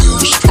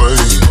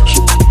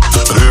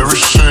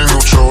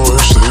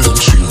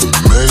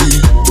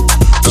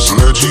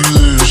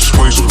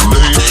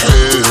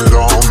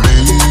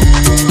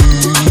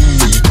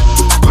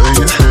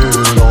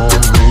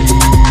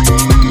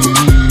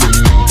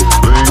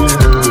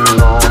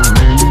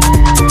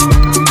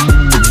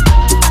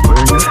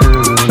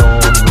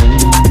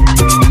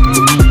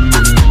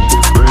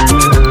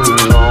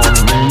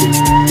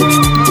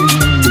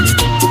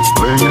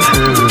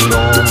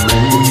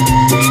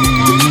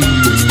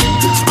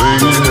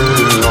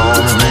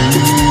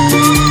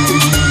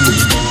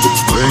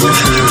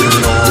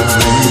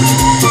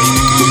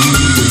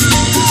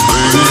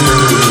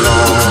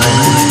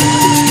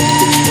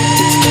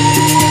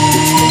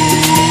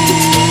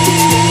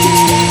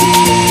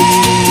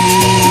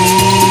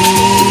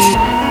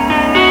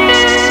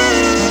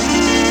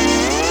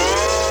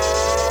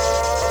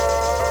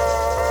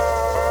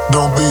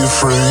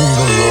 afraid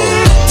of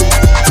love.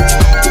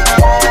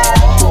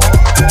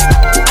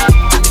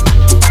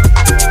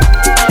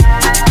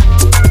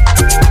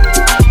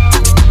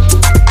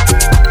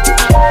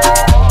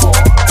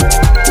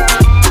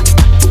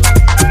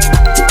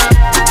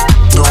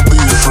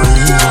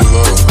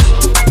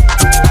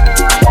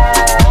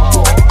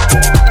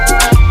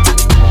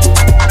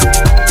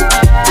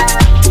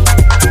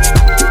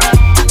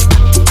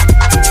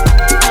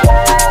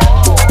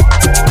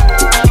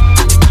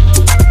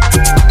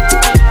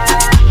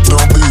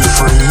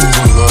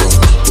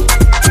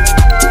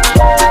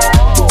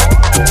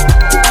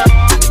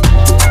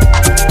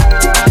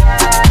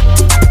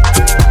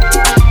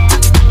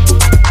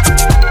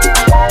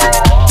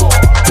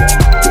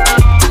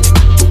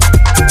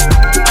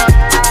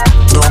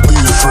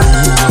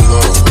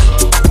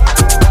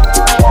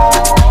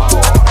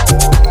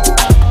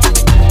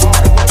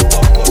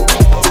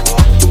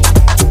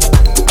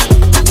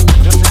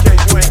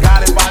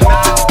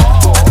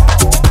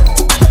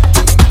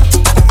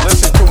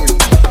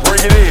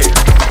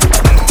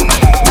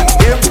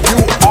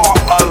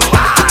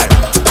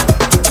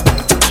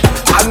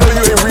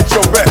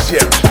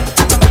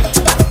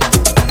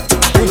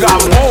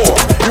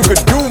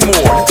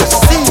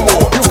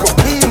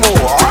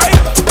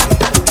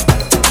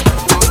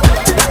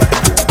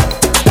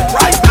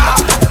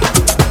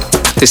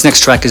 This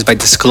next track is by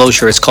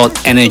Disclosure. It's called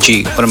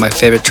Energy, one of my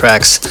favorite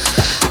tracks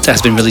that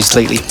has been released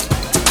lately.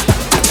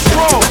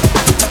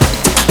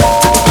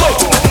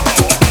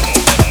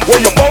 Where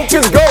your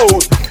focus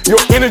goes, your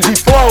energy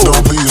flows.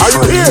 Are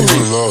you hearing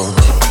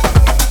me?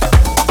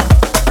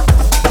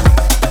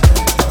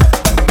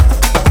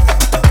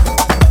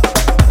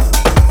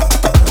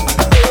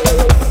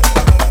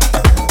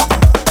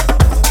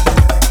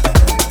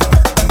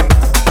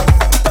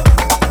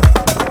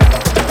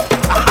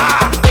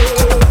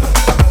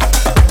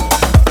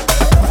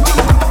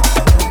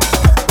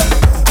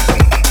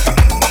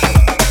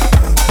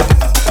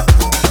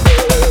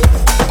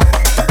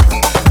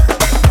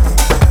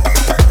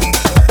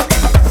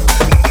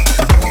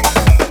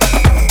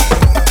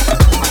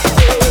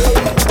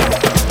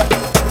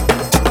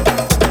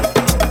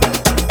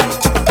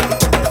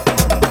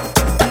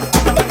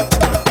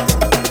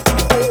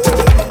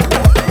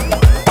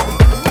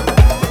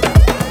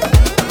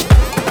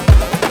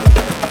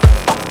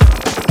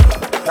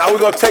 Now we're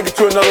gonna take it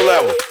to another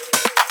level.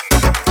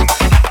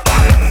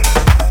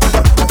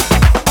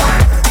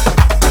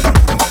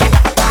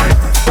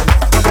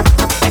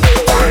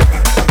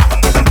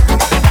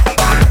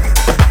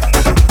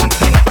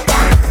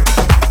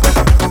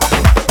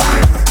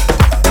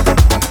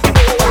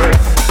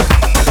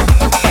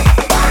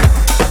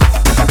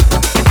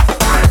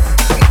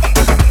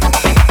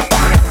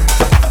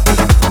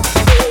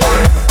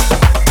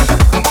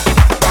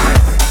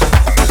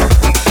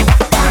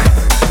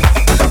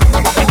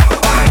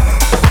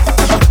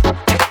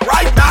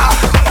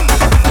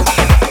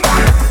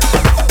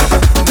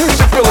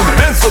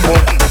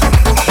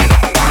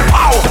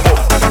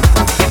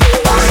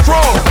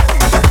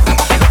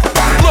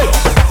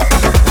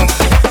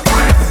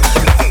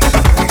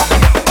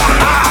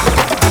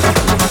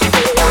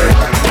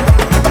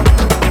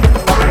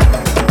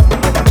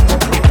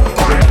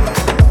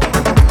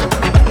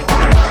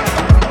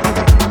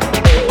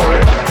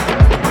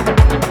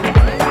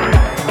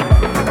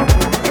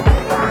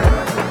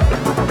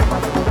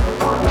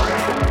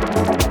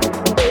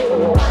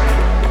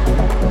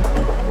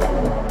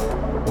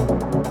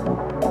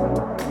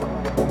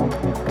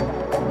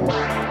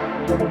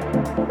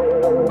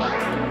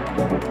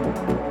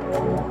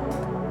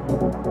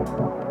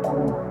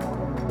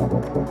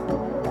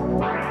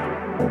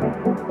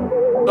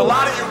 A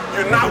lot of you,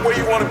 you're not where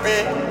you want to be.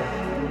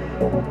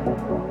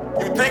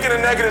 You thinking of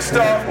negative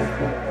stuff.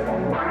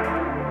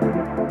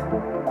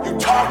 You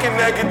talking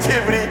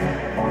negativity.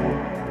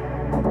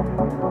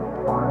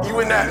 You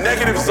in that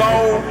negative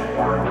zone.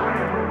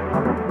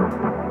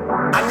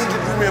 I need you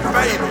to do me a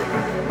favor.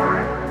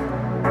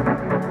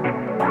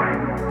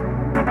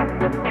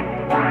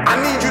 I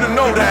need you to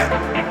know that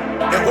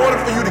in order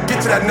for you to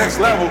get to that next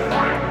level,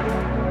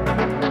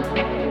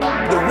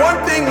 the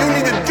one thing you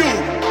need to do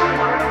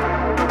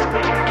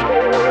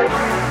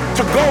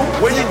to go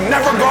where you've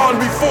never gone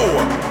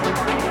before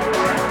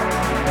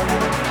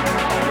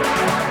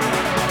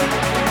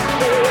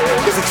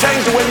is to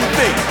change the way you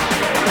think.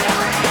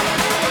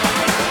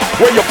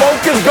 Where your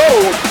focus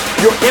goes,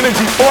 your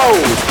energy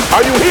flows.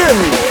 Are you hearing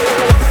me?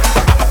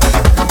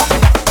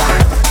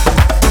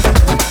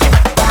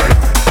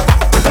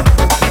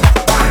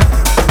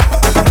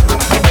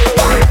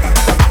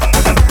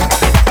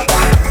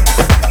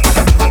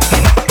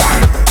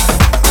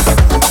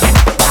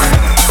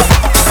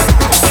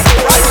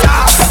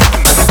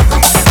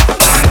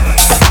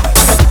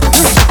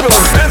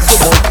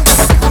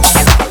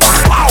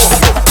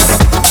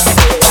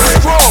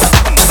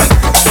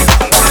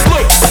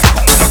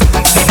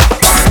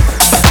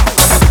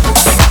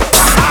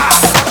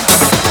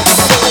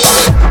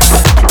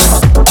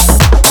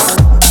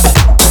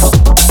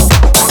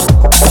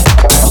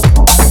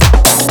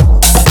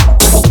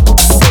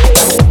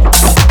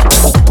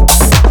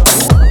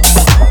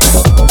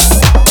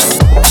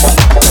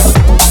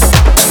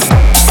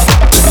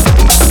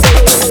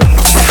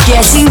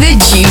 The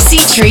Juicy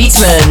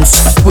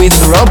Treatment with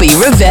Robbie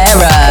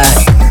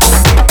Rivera.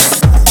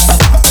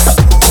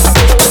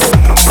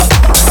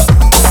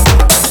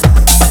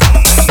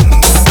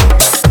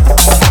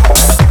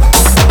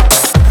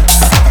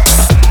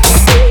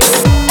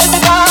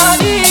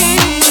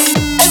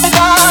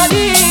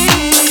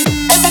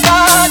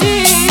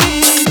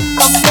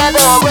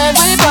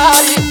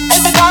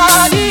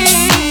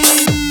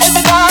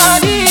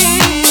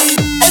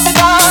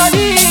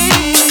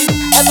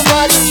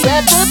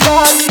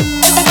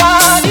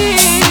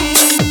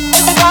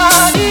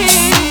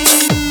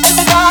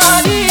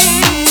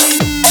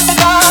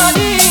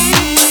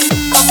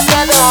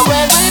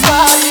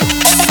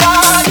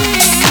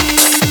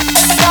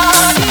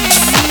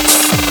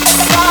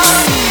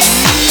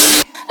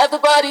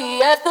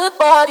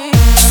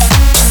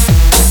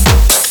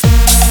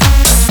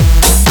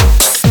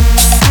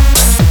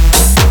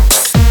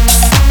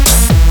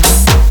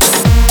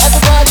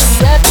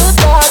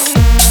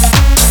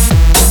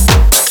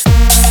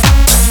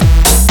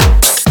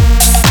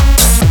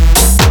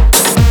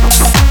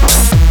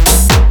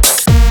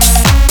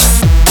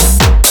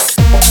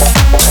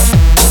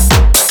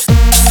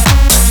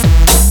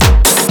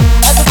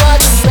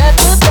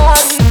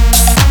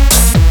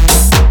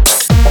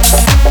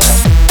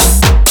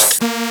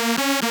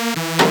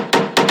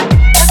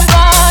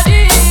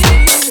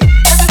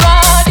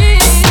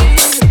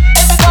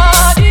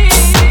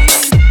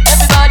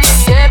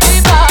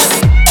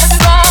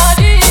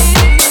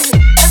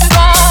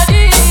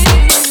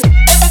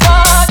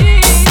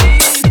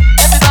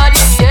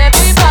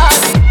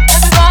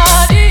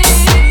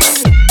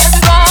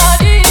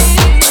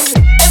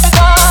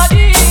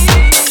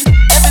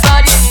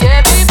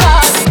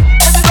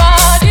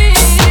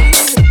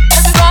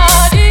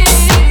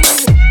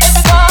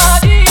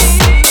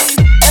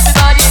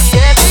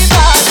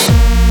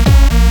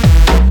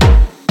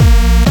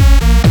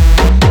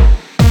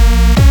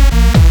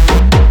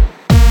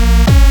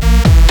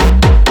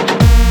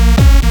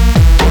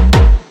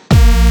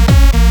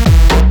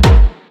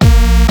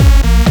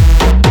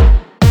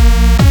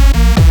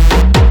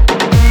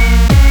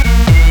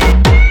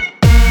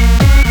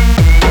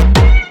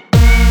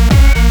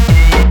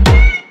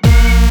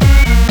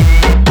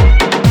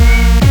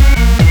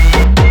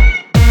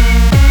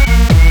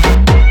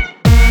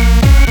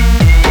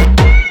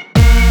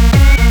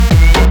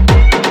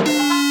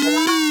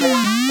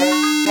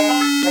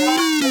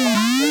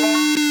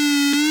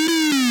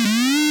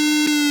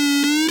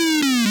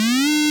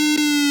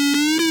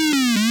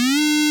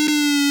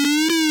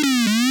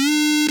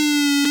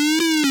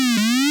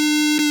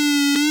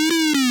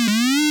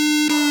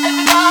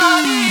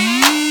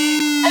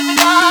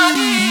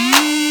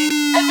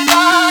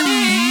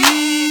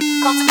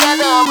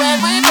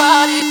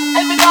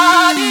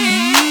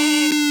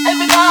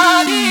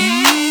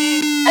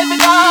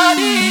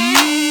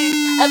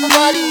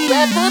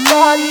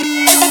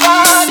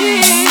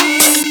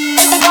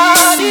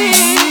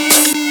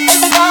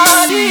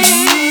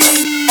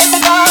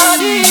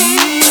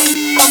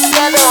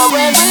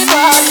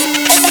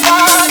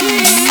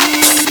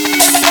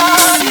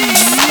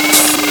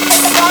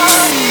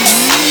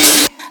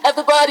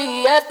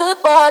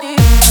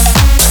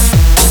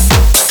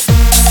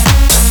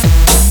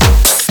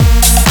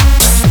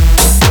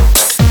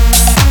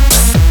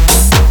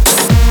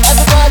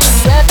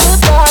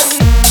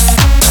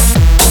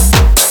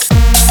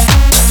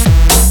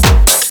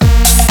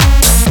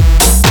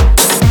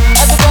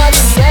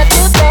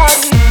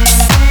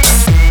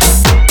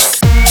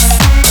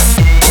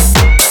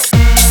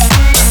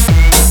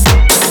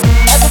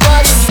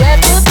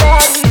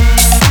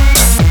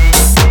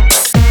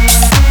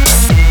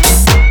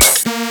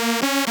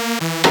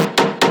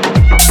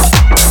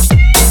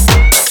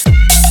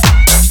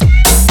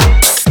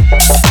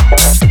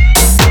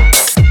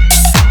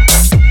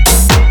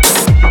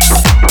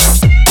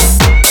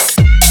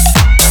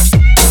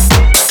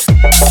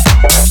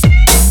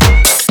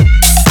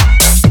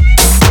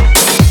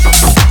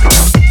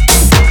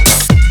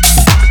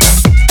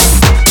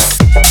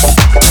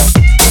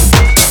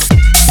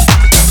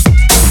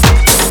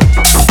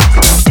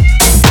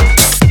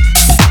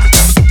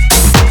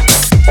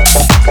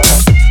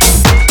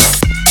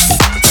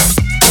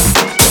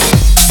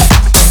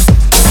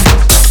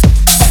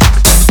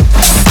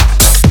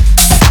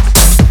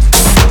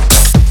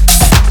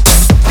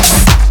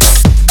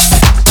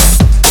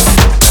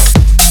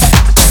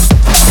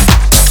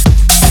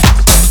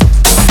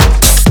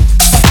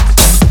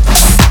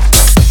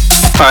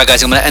 Alright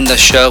guys, I'm gonna end the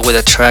show with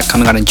a track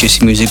coming out on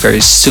Juicy Music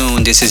very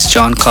soon. This is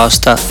John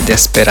Costa,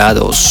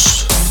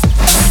 Desperados.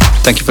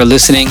 Thank you for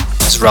listening.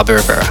 This is Robbie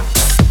Rivera.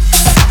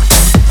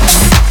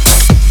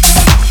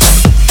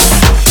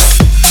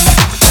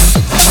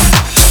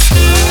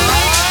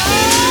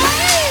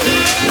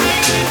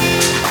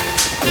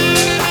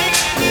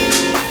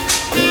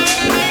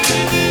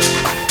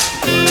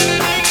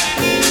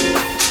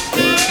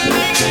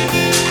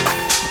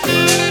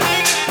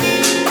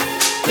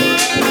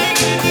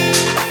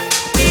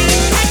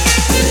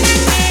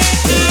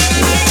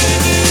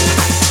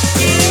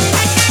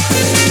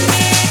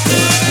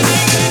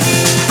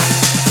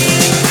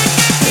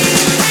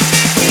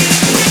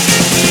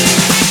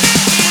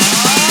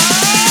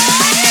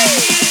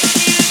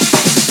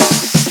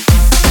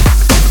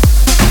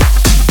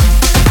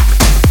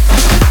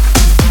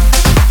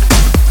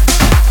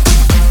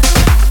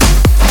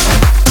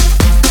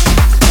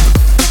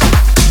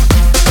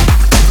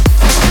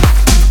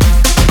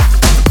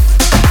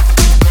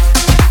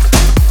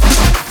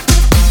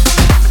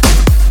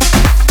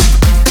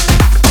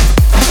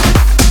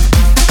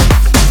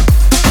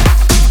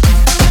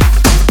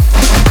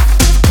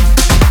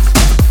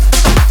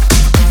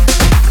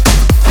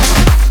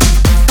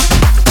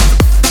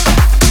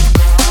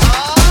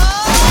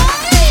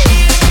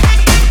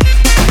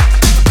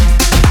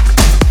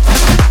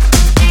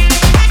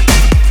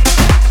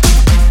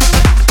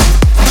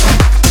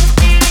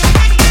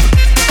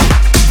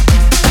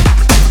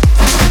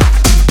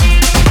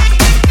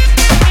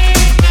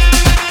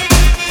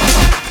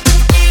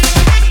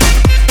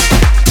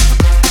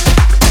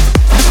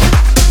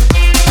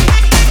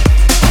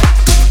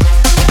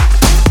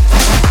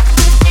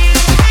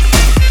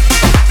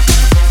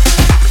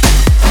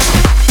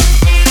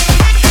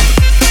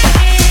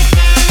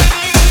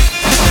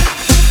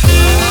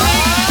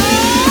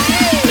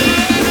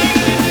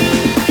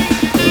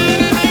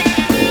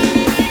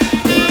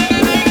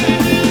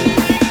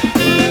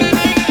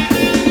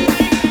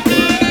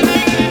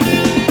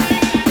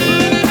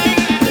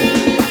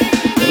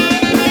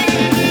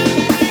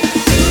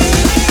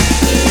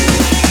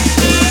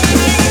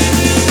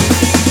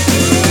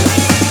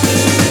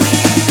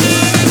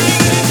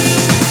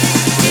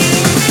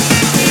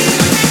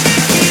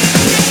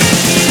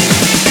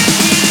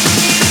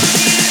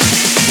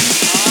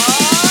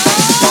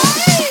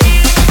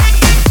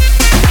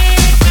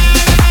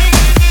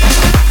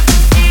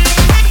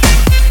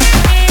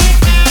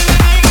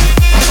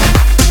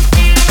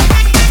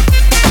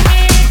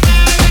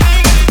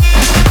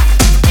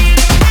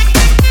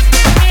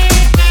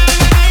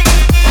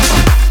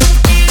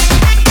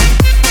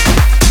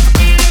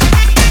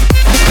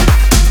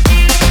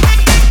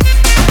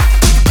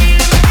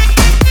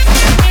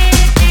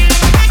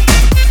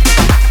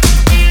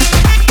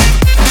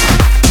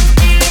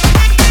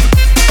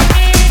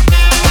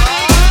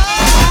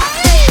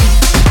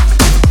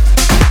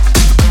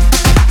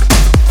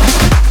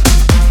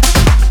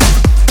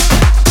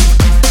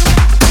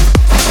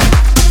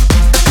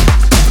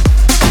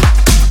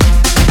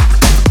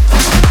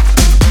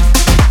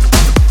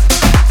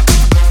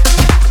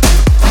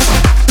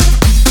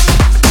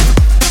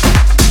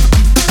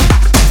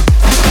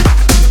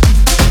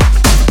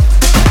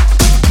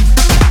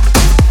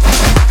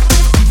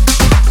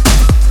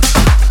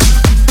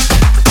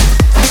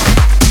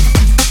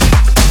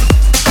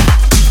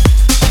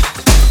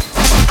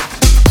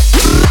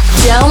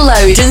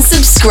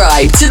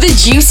 subscribe to The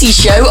Juicy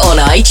Show on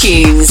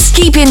iTunes.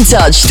 Keep in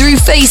touch through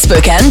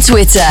Facebook and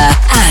Twitter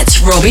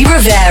 @Robbie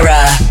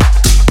Rivera.